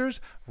tweezers,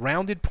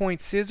 rounded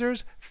point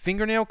scissors,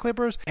 fingernail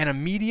clippers, and a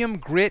medium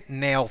grit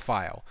nail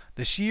file.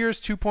 The Shears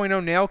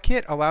 2.0 nail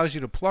kit allows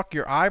you to pluck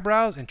your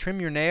eyebrows and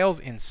trim your nails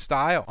in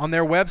style. On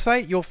their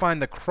website, you'll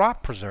find the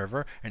Crop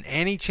Preserver, an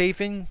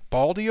anti-chafing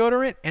ball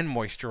deodorant, and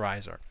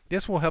moisturizer.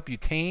 This will help you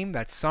tame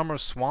that summer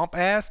swamp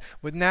ass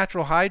with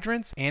natural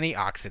hydrants,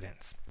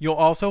 antioxidants. You'll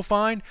also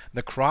find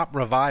the Crop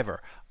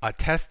Reviver, a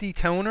testy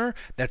toner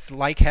that's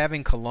like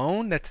having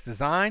cologne that's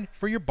designed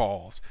for your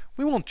balls.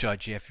 We won't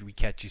judge you if we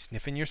catch you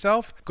sniffing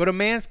yourself. Go to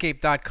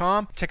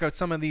manscaped.com to check out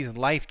some of these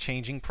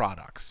life-changing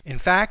products. In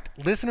fact,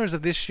 listeners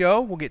of this show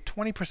will get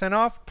 20%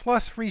 off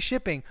plus free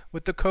shipping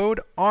with the code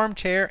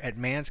armchair at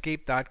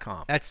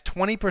manscaped.com. That's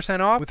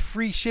 20% off with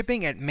free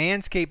shipping at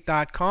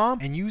manscaped.com,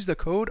 and use the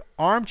code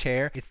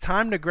armchair. It's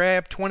time to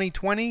grab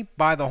 2020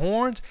 by the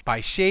horns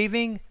by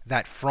shaving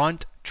that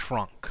front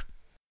trunk.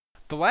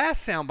 The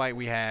last soundbite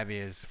we have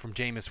is from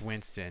Jameis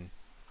Winston.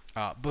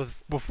 But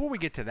before we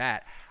get to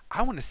that,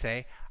 I want to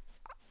say,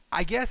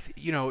 I guess,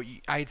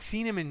 I had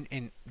seen him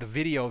in the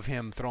video of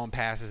him throwing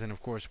passes, and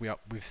of course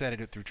we've said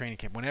it through training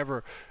camp.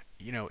 Whenever,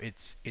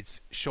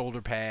 it's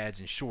shoulder pads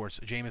and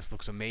shorts, Jameis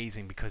looks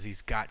amazing because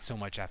he's got so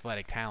much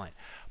athletic talent.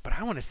 But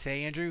I want to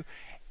say, Andrew,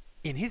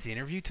 in his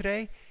interview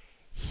today,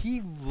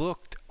 he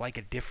looked like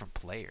a different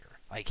player.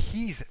 Like,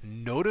 he's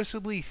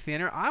noticeably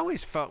thinner. I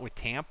always felt with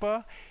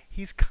Tampa,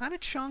 he's kind of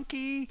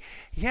chunky.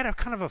 He had a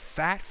kind of a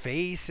fat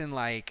face, and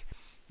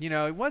he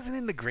wasn't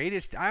in the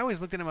greatest. I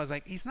always looked at him, I was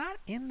like, he's not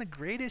in the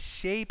greatest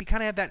shape. He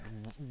kind of had that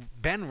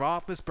Ben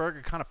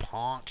Roethlisberger kind of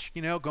paunch,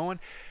 going.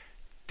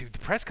 Dude, the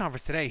press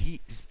conference today,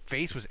 his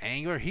face was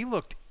angular. He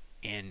looked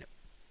in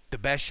the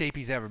best shape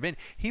he's ever been.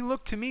 He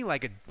looked to me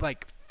like a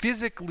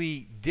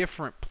physically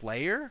different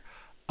player.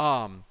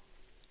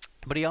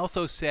 But he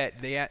also said,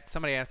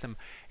 somebody asked him,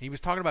 and he was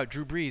talking about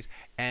Drew Brees,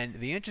 and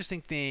the interesting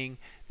thing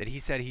that he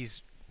said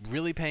he's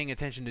really paying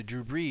attention to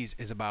Drew Brees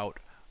is about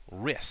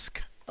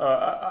risk.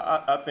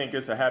 I think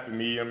it's a happy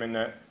medium in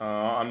that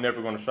I'm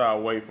never going to shy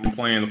away from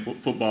playing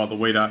football the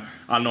way that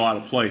I know how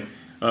to play.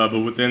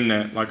 But within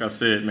that, like I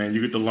said, man, you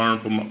get to learn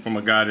from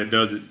a guy that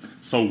does it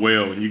so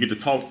well, and you get to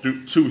talk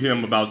to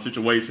him about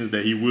situations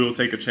that he will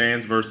take a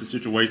chance versus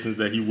situations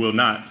that he will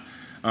not.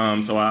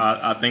 So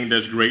I think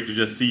that's great to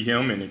just see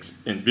him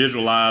and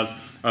visualize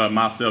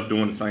myself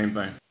doing the same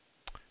thing.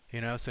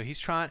 So he's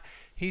trying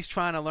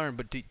to learn.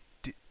 But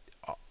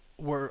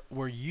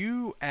were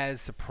you as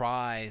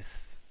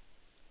surprised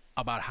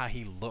about how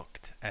he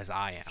looked as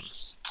I am?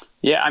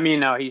 Yeah, I mean,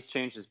 no, he's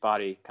changed his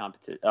body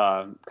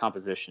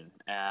composition,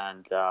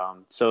 and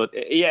so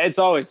yeah, it's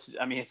always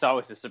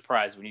a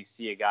surprise when you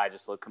see a guy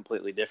just look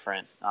completely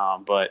different.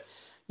 But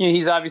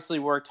he's obviously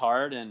worked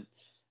hard, and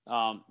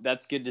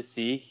that's good to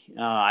see.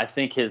 I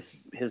think his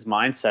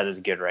mindset is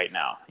good right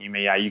now.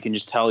 You can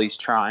just tell he's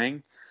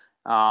trying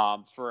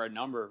for a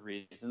number of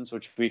reasons,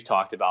 which we've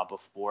talked about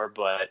before.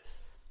 But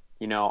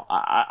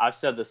I've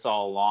said this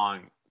all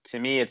along. To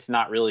me, it's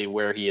not really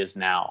where he is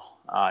now.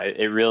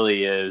 It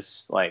really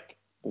is like,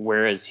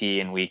 where is he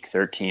in week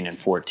 13 and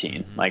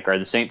 14? Mm-hmm. Like, are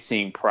the Saints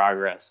seeing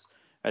progress?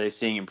 Are they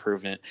seeing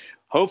improvement?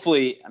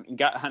 Hopefully,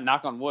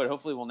 knock on wood,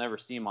 hopefully we'll never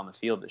see him on the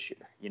field this year.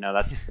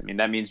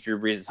 That means Drew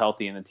Brees is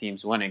healthy and the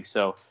team's winning.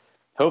 So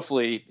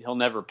hopefully he'll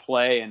never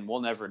play and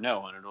we'll never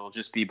know. And it'll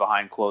just be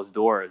behind closed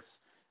doors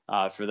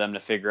for them to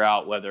figure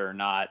out whether or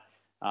not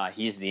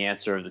he's the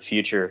answer of the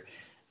future.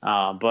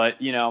 But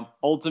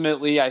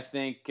ultimately, I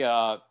think,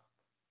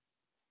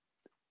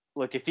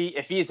 look,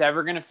 if he's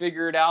ever going to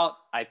figure it out,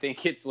 I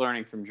think it's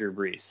learning from Drew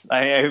Brees.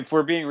 If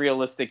we're being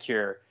realistic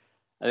here,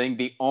 I think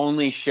the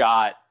only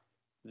shot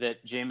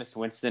that Jameis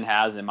Winston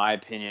has, in my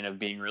opinion, of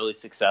being really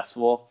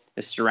successful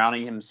is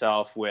surrounding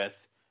himself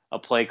with a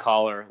play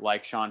caller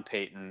like Sean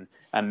Payton,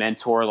 a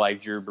mentor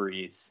like Drew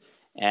Brees.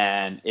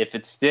 And if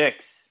it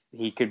sticks,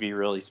 he could be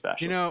really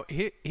special.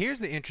 Here's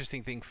the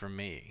interesting thing for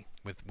me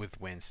with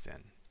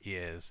Winston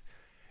is,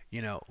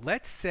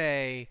 let's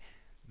say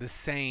the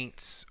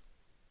Saints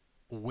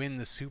win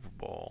the Super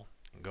Bowl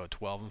and go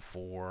 12-4,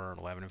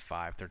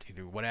 11-5,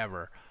 13-3,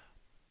 whatever.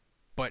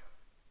 But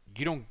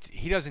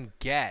he doesn't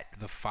get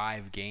the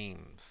 5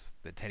 games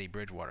that Teddy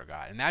Bridgewater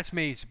got. And that's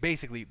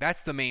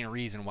the main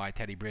reason why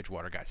Teddy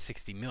Bridgewater got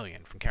 $60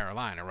 million from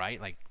Carolina,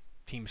 right? Like,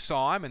 teams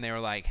saw him and they were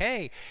like,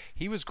 hey,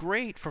 he was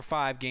great for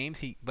 5 games.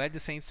 He led the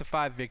Saints to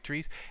 5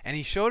 victories, and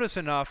he showed us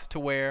enough to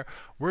where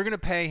we're going to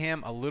pay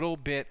him a little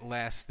bit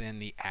less than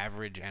the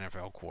average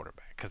NFL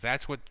quarterback. Because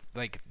that's what,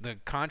 like, the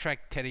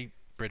contract Teddy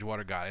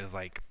Bridgewater got is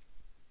like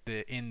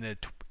in the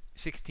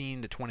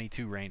 16 to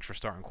 22 range for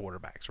starting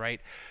quarterbacks, right?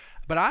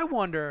 But I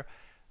wonder,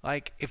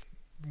 like, if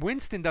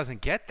Winston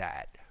doesn't get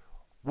that,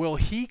 will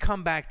he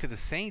come back to the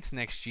Saints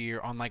next year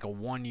on like a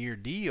 1-year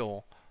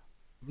deal?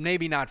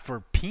 Maybe not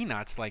for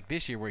peanuts like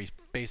this year where he's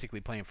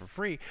basically playing for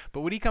free,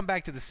 but would he come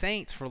back to the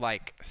Saints for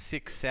like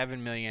 $6-7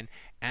 million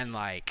and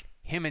like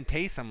him and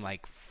Taysom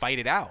like fight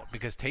it out?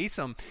 Because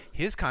Taysom,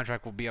 his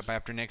contract will be up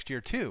after next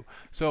year too.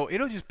 So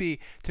it'll just be,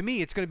 to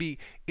me, it's going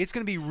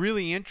to be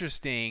really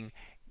interesting,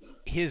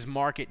 his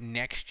market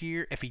next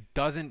year. If he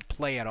doesn't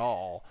play at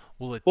all,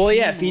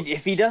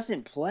 if he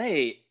doesn't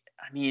play,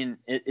 I mean,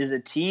 is a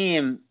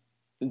team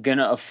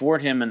gonna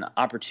afford him an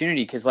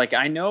opportunity? Because, like,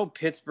 I know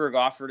Pittsburgh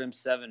offered him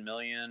 $7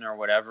 million or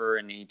whatever,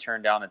 and he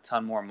turned down a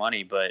ton more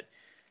money. But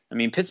I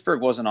mean, Pittsburgh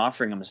wasn't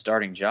offering him a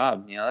starting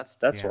job. That's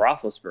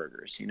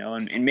Roethlisberger's.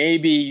 And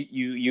maybe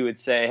you would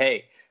say,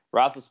 hey,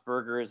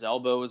 Roethlisberger's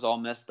elbow was all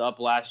messed up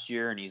last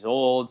year, and he's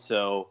old,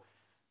 so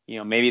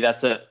maybe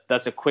that's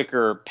a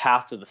quicker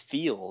path to the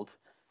field.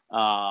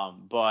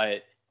 But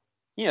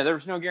there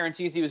was no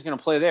guarantees he was going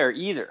to play there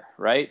either,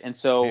 right? And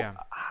so. Yeah.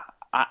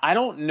 I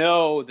don't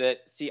know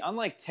that. See,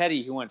 unlike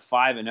Teddy, who went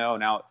 5-0,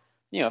 now,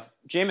 if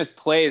Jameis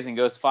plays and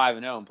goes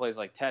 5-0 and plays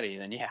like Teddy,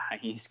 then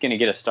he's going to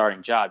get a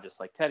starting job just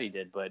like Teddy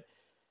did. But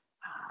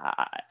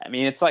I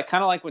mean, it's like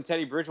kind of like when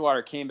Teddy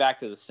Bridgewater came back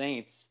to the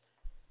Saints.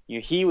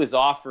 He was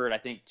offered, I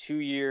think, 2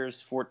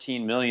 years,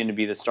 $14 million to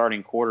be the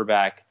starting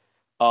quarterback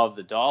of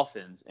the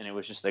Dolphins, and it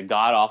was just a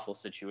god awful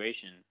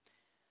situation.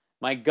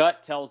 My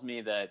gut tells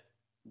me that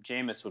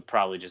Jameis would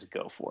probably just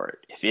go for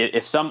it.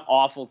 If some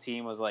awful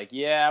team was like,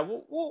 yeah,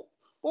 we'll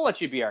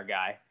let you be our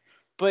guy.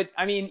 But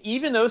I mean,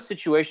 even those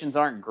situations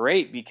aren't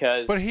great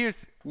because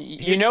it's a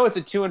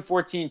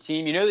 2-14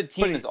 team. The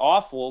team is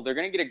awful. They're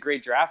going to get a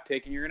great draft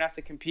pick, and you're going to have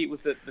to compete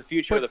with the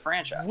future of the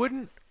franchise.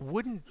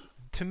 Wouldn't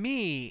to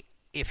me,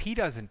 if he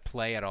doesn't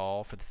play at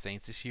all for the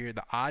Saints this year,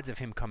 the odds of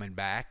him coming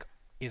back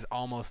is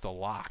almost a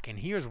lock. And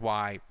here's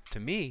why,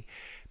 to me,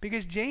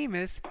 because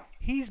Jameis,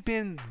 he's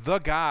been the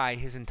guy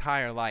his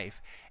entire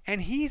life,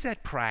 and he's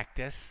at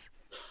practice.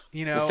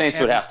 The Saints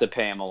would have to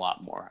pay him a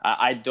lot more.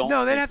 I don't.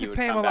 No, they'd have to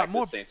pay him a lot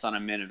more. The Saints on a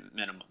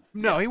minimum.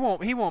 No, he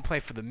won't. He won't play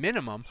for the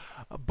minimum.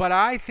 But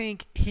I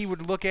think he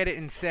would look at it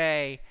and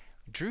say,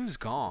 "Drew's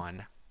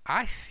gone.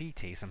 I see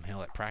Taysom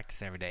Hill at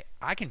practice every day.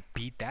 I can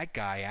beat that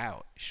guy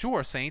out.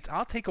 Sure, Saints.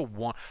 I'll take a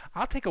 1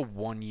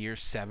 year,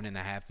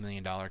 $7.5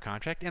 million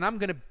contract, and I'm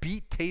gonna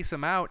beat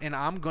Taysom out, and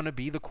I'm gonna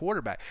be the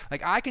quarterback.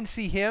 Like, I can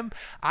see him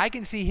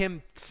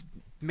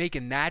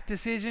making that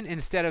decision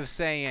instead of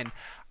saying,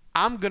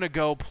 I'm going to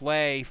go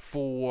play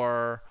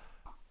for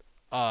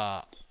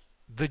the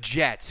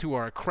Jets, who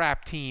are a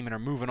crap team and are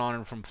moving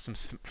on from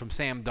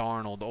Sam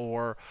Darnold,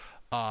 or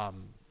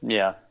who.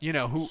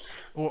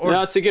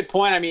 No, it's a good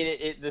point. I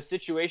mean, the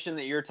situation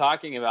that you're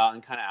talking about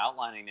and kind of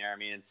outlining there, I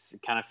mean, it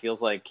kind of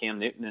feels like Cam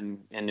Newton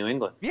in New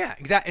England. Yeah,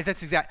 exactly.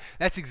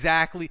 That's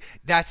exactly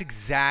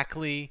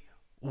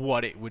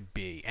what it would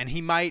be, and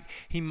he might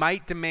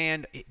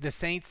demand the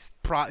Saints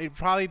it'd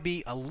probably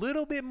be a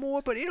little bit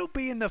more, but it'll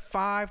be in the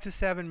 $5 to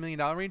 $7 million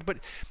range. But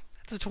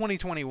that's a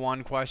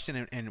 2021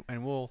 question,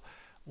 and we'll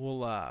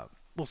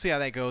see how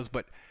that goes.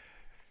 But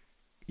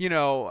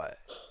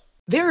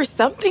there are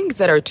some things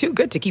that are too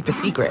good to keep a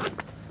secret,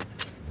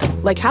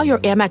 like how your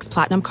Amex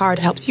Platinum card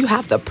helps you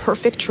have the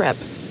perfect trip.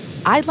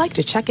 I'd like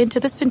to check into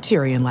the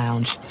Centurion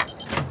Lounge,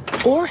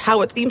 or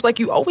how it seems like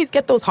you always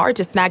get those hard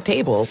to snag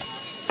tables.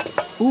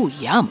 Ooh,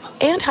 yum.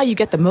 And how you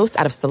get the most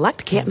out of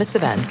select can't-miss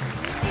events.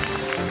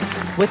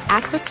 With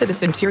access to the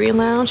Centurion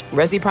Lounge,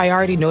 Resi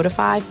Priority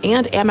Notified,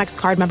 and Amex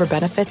card member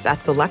benefits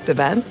at select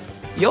events,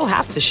 you'll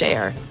have to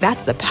share.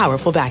 That's the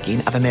powerful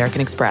backing of American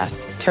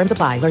Express. Terms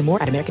apply. Learn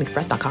more at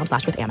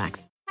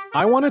americanexpress.com/withAmex.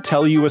 I want to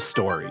tell you a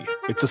story.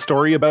 It's a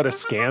story about a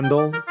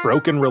scandal,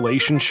 broken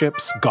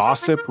relationships,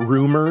 gossip,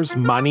 rumors,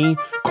 money,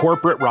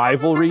 corporate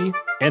rivalry,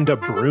 and a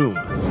broom.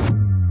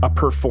 A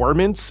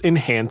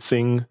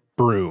performance-enhancing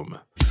broom.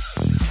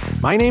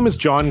 My name is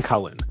John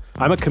Cullen.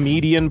 I'm a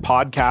comedian,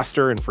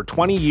 podcaster, and for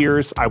 20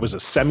 years, I was a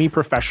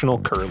semi-professional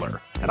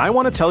curler. And I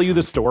want to tell you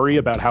the story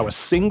about how a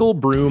single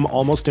broom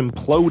almost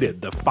imploded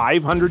the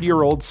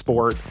 500-year-old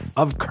sport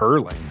of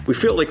curling. We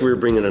felt like we were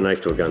bringing a knife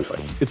to a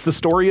gunfight. It's the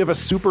story of a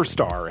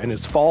superstar and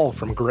his fall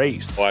from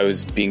grace. Well, I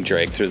was being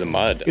dragged through the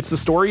mud. It's the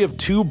story of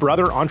two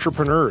brother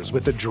entrepreneurs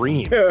with a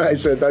dream. Yeah, I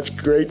said, that's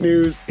great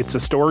news. It's a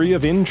story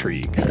of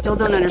intrigue. I still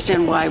don't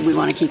understand why we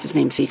want to keep his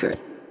name secret.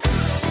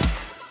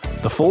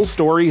 The full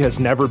story has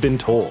never been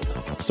told,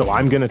 so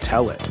I'm going to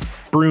tell it.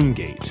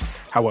 Broomgate,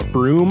 how a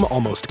broom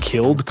almost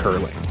killed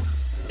curling.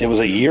 It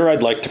was a year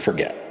I'd like to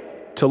forget.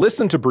 To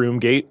listen to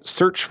Broomgate,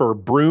 search for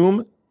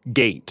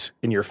Broomgate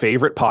in your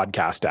favorite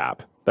podcast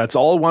app. That's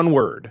all one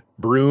word,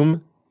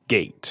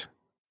 Broomgate.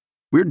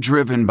 We're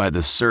driven by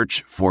the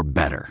search for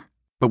better.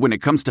 But when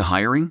it comes to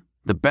hiring,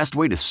 the best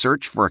way to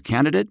search for a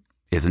candidate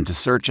isn't to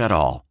search at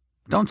all.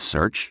 Don't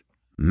search,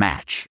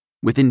 match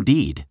with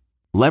Indeed.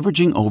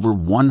 Leveraging over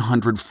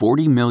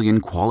 140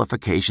 million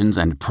qualifications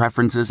and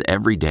preferences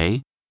every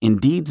day,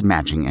 Indeed's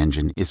matching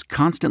engine is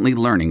constantly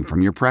learning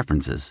from your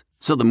preferences.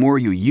 So the more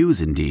you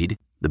use Indeed,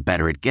 the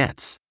better it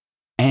gets.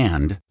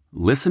 And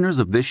listeners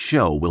of this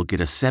show will get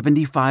a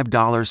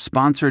 $75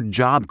 sponsored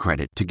job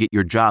credit to get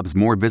your jobs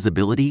more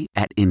visibility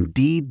at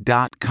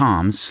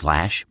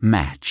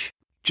Indeed.com/match.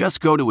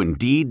 Just go to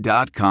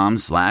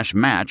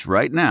Indeed.com/match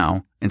right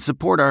now and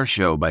support our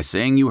show by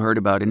saying you heard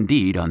about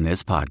Indeed on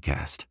this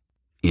podcast.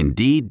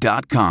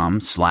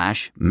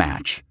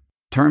 Indeed.com/match.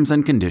 Terms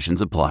and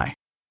conditions apply.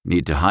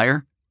 Need to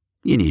hire?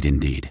 You need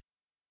Indeed.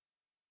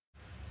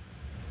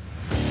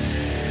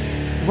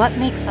 What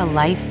makes a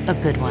life a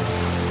good one?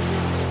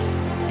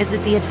 Is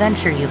it the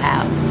adventure you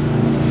have?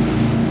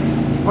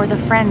 Or the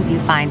friends you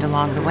find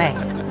along the way?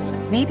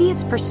 Maybe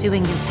it's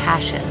pursuing your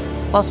passion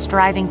while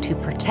striving to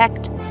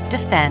protect,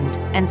 defend,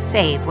 and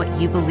save what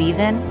you believe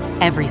in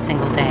every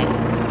single day.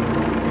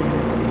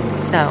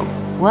 So,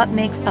 what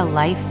makes a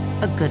life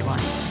a good one?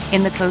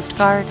 In the Coast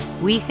Guard,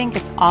 we think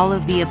it's all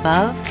of the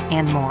above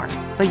and more,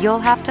 but you'll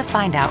have to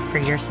find out for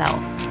yourself.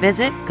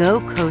 Visit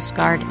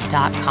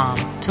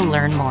GoCoastGuard.com to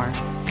learn more.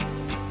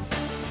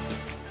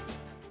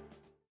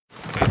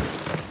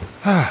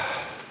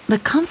 The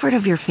comfort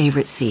of your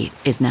favorite seat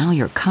is now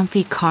your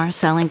comfy car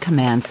selling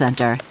command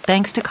center,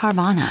 thanks to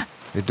Carvana.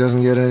 It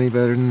doesn't get any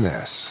better than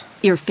this.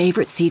 Your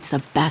favorite seat's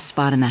the best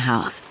spot in the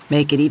house.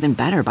 Make it even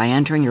better by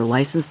entering your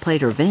license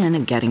plate or VIN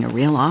and getting a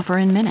real offer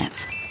in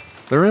minutes.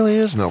 There really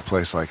is no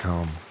place like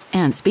home.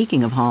 And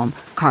speaking of home,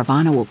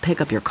 Carvana will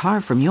pick up your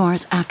car from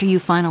yours after you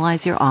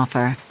finalize your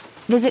offer.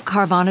 Visit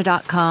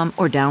Carvana.com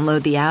or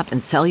download the app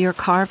and sell your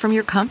car from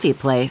your comfy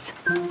place.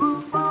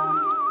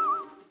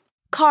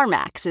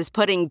 CarMax is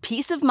putting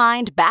peace of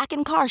mind back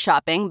in car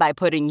shopping by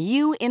putting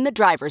you in the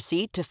driver's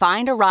seat to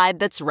find a ride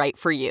that's right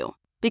for you.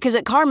 Because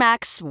at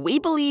CarMax, we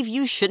believe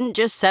you shouldn't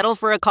just settle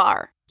for a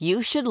car.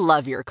 You should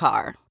love your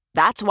car.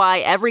 That's why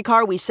every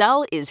car we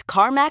sell is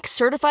CarMax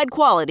certified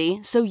quality,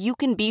 so you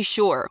can be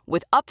sure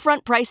with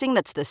upfront pricing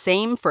that's the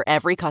same for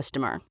every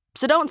customer.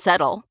 So don't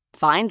settle.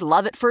 Find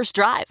love at first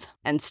drive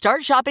and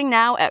start shopping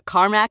now at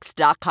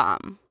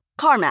CarMax.com.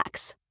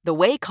 CarMax, the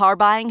way car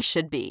buying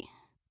should be.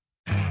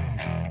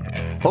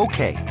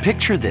 Okay,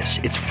 picture this.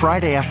 It's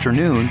Friday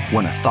afternoon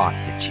when a thought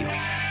hits you.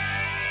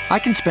 I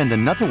can spend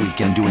another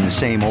weekend doing the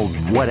same old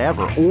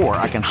whatever, or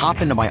I can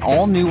hop into my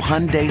all-new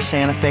Hyundai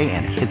Santa Fe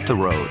and hit the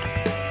road.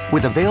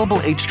 With available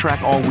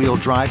H-Track all-wheel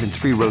drive and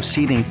 3-row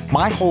seating,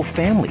 my whole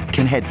family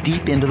can head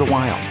deep into the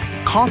wild.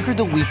 Conquer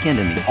the weekend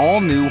in the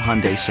all-new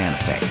Hyundai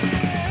Santa Fe.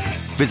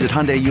 Visit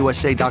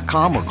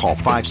HyundaiUSA.com or call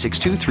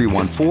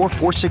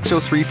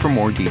 562-314-4603 for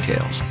more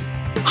details.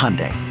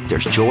 Hyundai,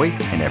 there's joy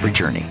in every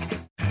journey.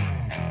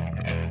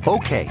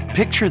 Okay,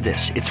 picture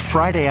this. It's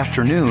Friday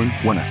afternoon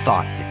when a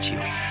thought hits you.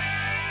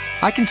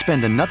 I can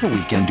spend another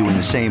weekend doing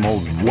the same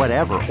old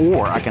whatever,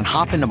 or I can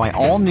hop into my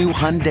all-new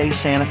Hyundai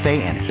Santa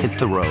Fe and hit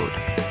the road.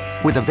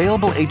 With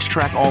available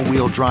H-Track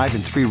all-wheel drive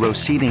and 3-row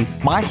seating,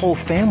 my whole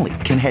family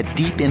can head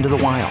deep into the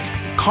wild.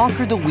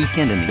 Conquer the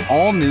weekend in the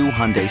all-new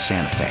Hyundai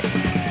Santa Fe.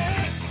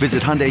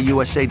 Visit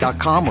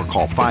HyundaiUSA.com or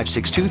call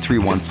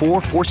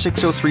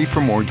 562-314-4603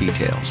 for more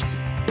details.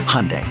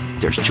 Hyundai,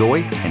 there's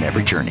joy in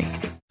every journey.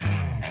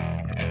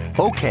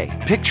 Okay,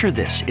 picture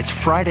this. It's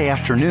Friday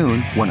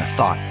afternoon when a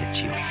thought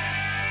hits you.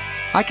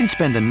 I can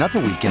spend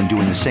another weekend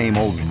doing the same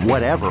old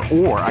whatever,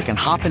 or I can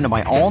hop into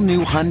my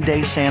all-new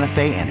Hyundai Santa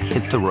Fe and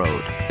hit the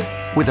road.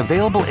 With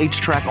available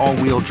H-Track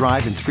all-wheel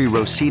drive and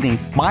 3-row seating,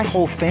 my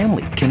whole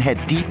family can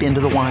head deep into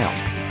the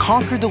wild.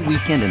 Conquer the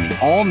weekend in the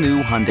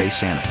all-new Hyundai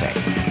Santa Fe.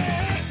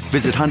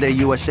 Visit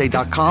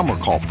HyundaiUSA.com or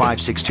call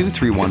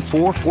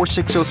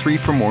 562-314-4603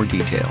 for more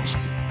details.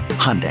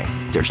 Hyundai,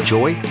 there's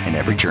joy in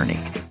every journey.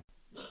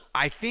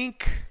 I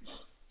think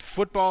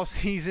football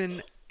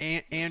season,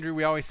 Andrew,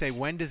 we always say,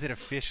 when does it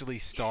officially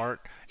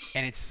start?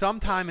 And it's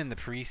sometime in the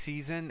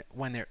preseason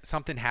when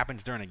something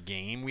happens during a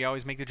game. We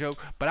always make the joke.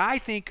 But I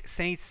think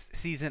Saints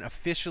season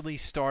officially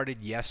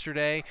started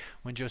yesterday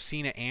when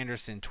Josina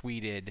Anderson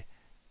tweeted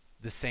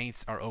the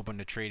Saints are open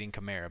to trading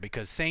Kamara,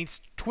 because Saints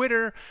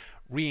Twitter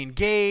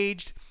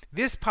re-engaged.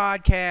 This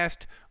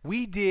podcast,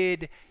 we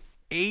did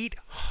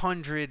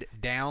 800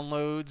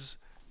 downloads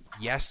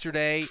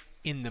yesterday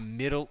in the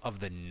middle of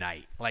the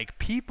night. Like,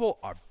 people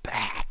are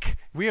back.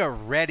 We are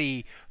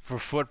ready for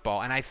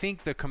football. And I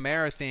think the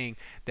Kamara thing,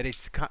 that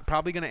it's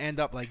probably going to end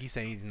up, like you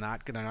say, they're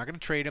not going to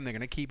trade him. They're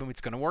going to keep him. It's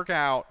going to work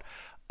out.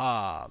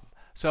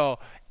 So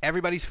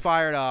everybody's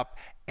fired up.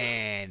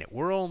 And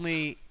we're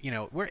only,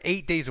 we're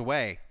 8 days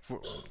away.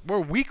 We're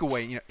a week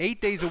away,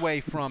 8 days away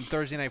from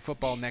Thursday Night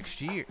Football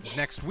next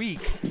week.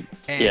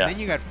 And then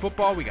you got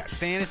football. We got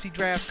fantasy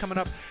drafts coming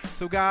up.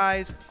 So,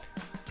 guys,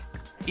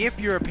 if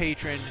you're a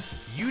patron,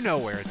 you know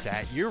where it's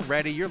at. You're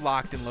ready. You're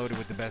locked and loaded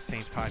with the best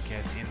Saints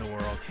podcast in the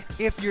world.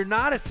 If you're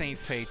not a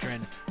Saints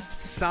patron,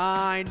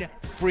 sign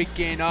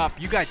freaking up.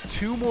 You got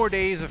 2 more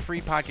days of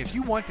free podcasts.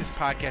 You want this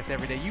podcast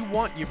every day. You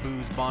want your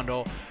booze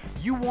bundle.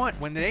 You want,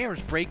 when there's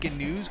breaking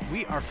news,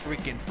 we are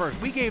freaking first.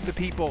 We gave the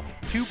people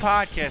 2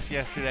 podcasts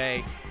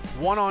yesterday,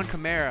 1 on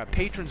Kamara.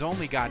 Patrons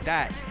only got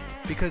that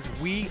because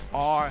we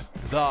are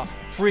the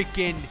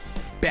freaking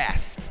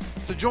best.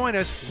 So join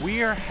us.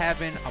 We are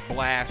having a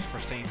blast for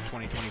Saints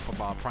 2020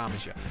 football, I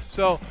promise you.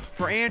 So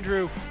for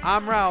Andrew,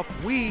 I'm Ralph.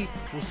 We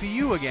will see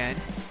you again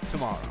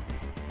tomorrow.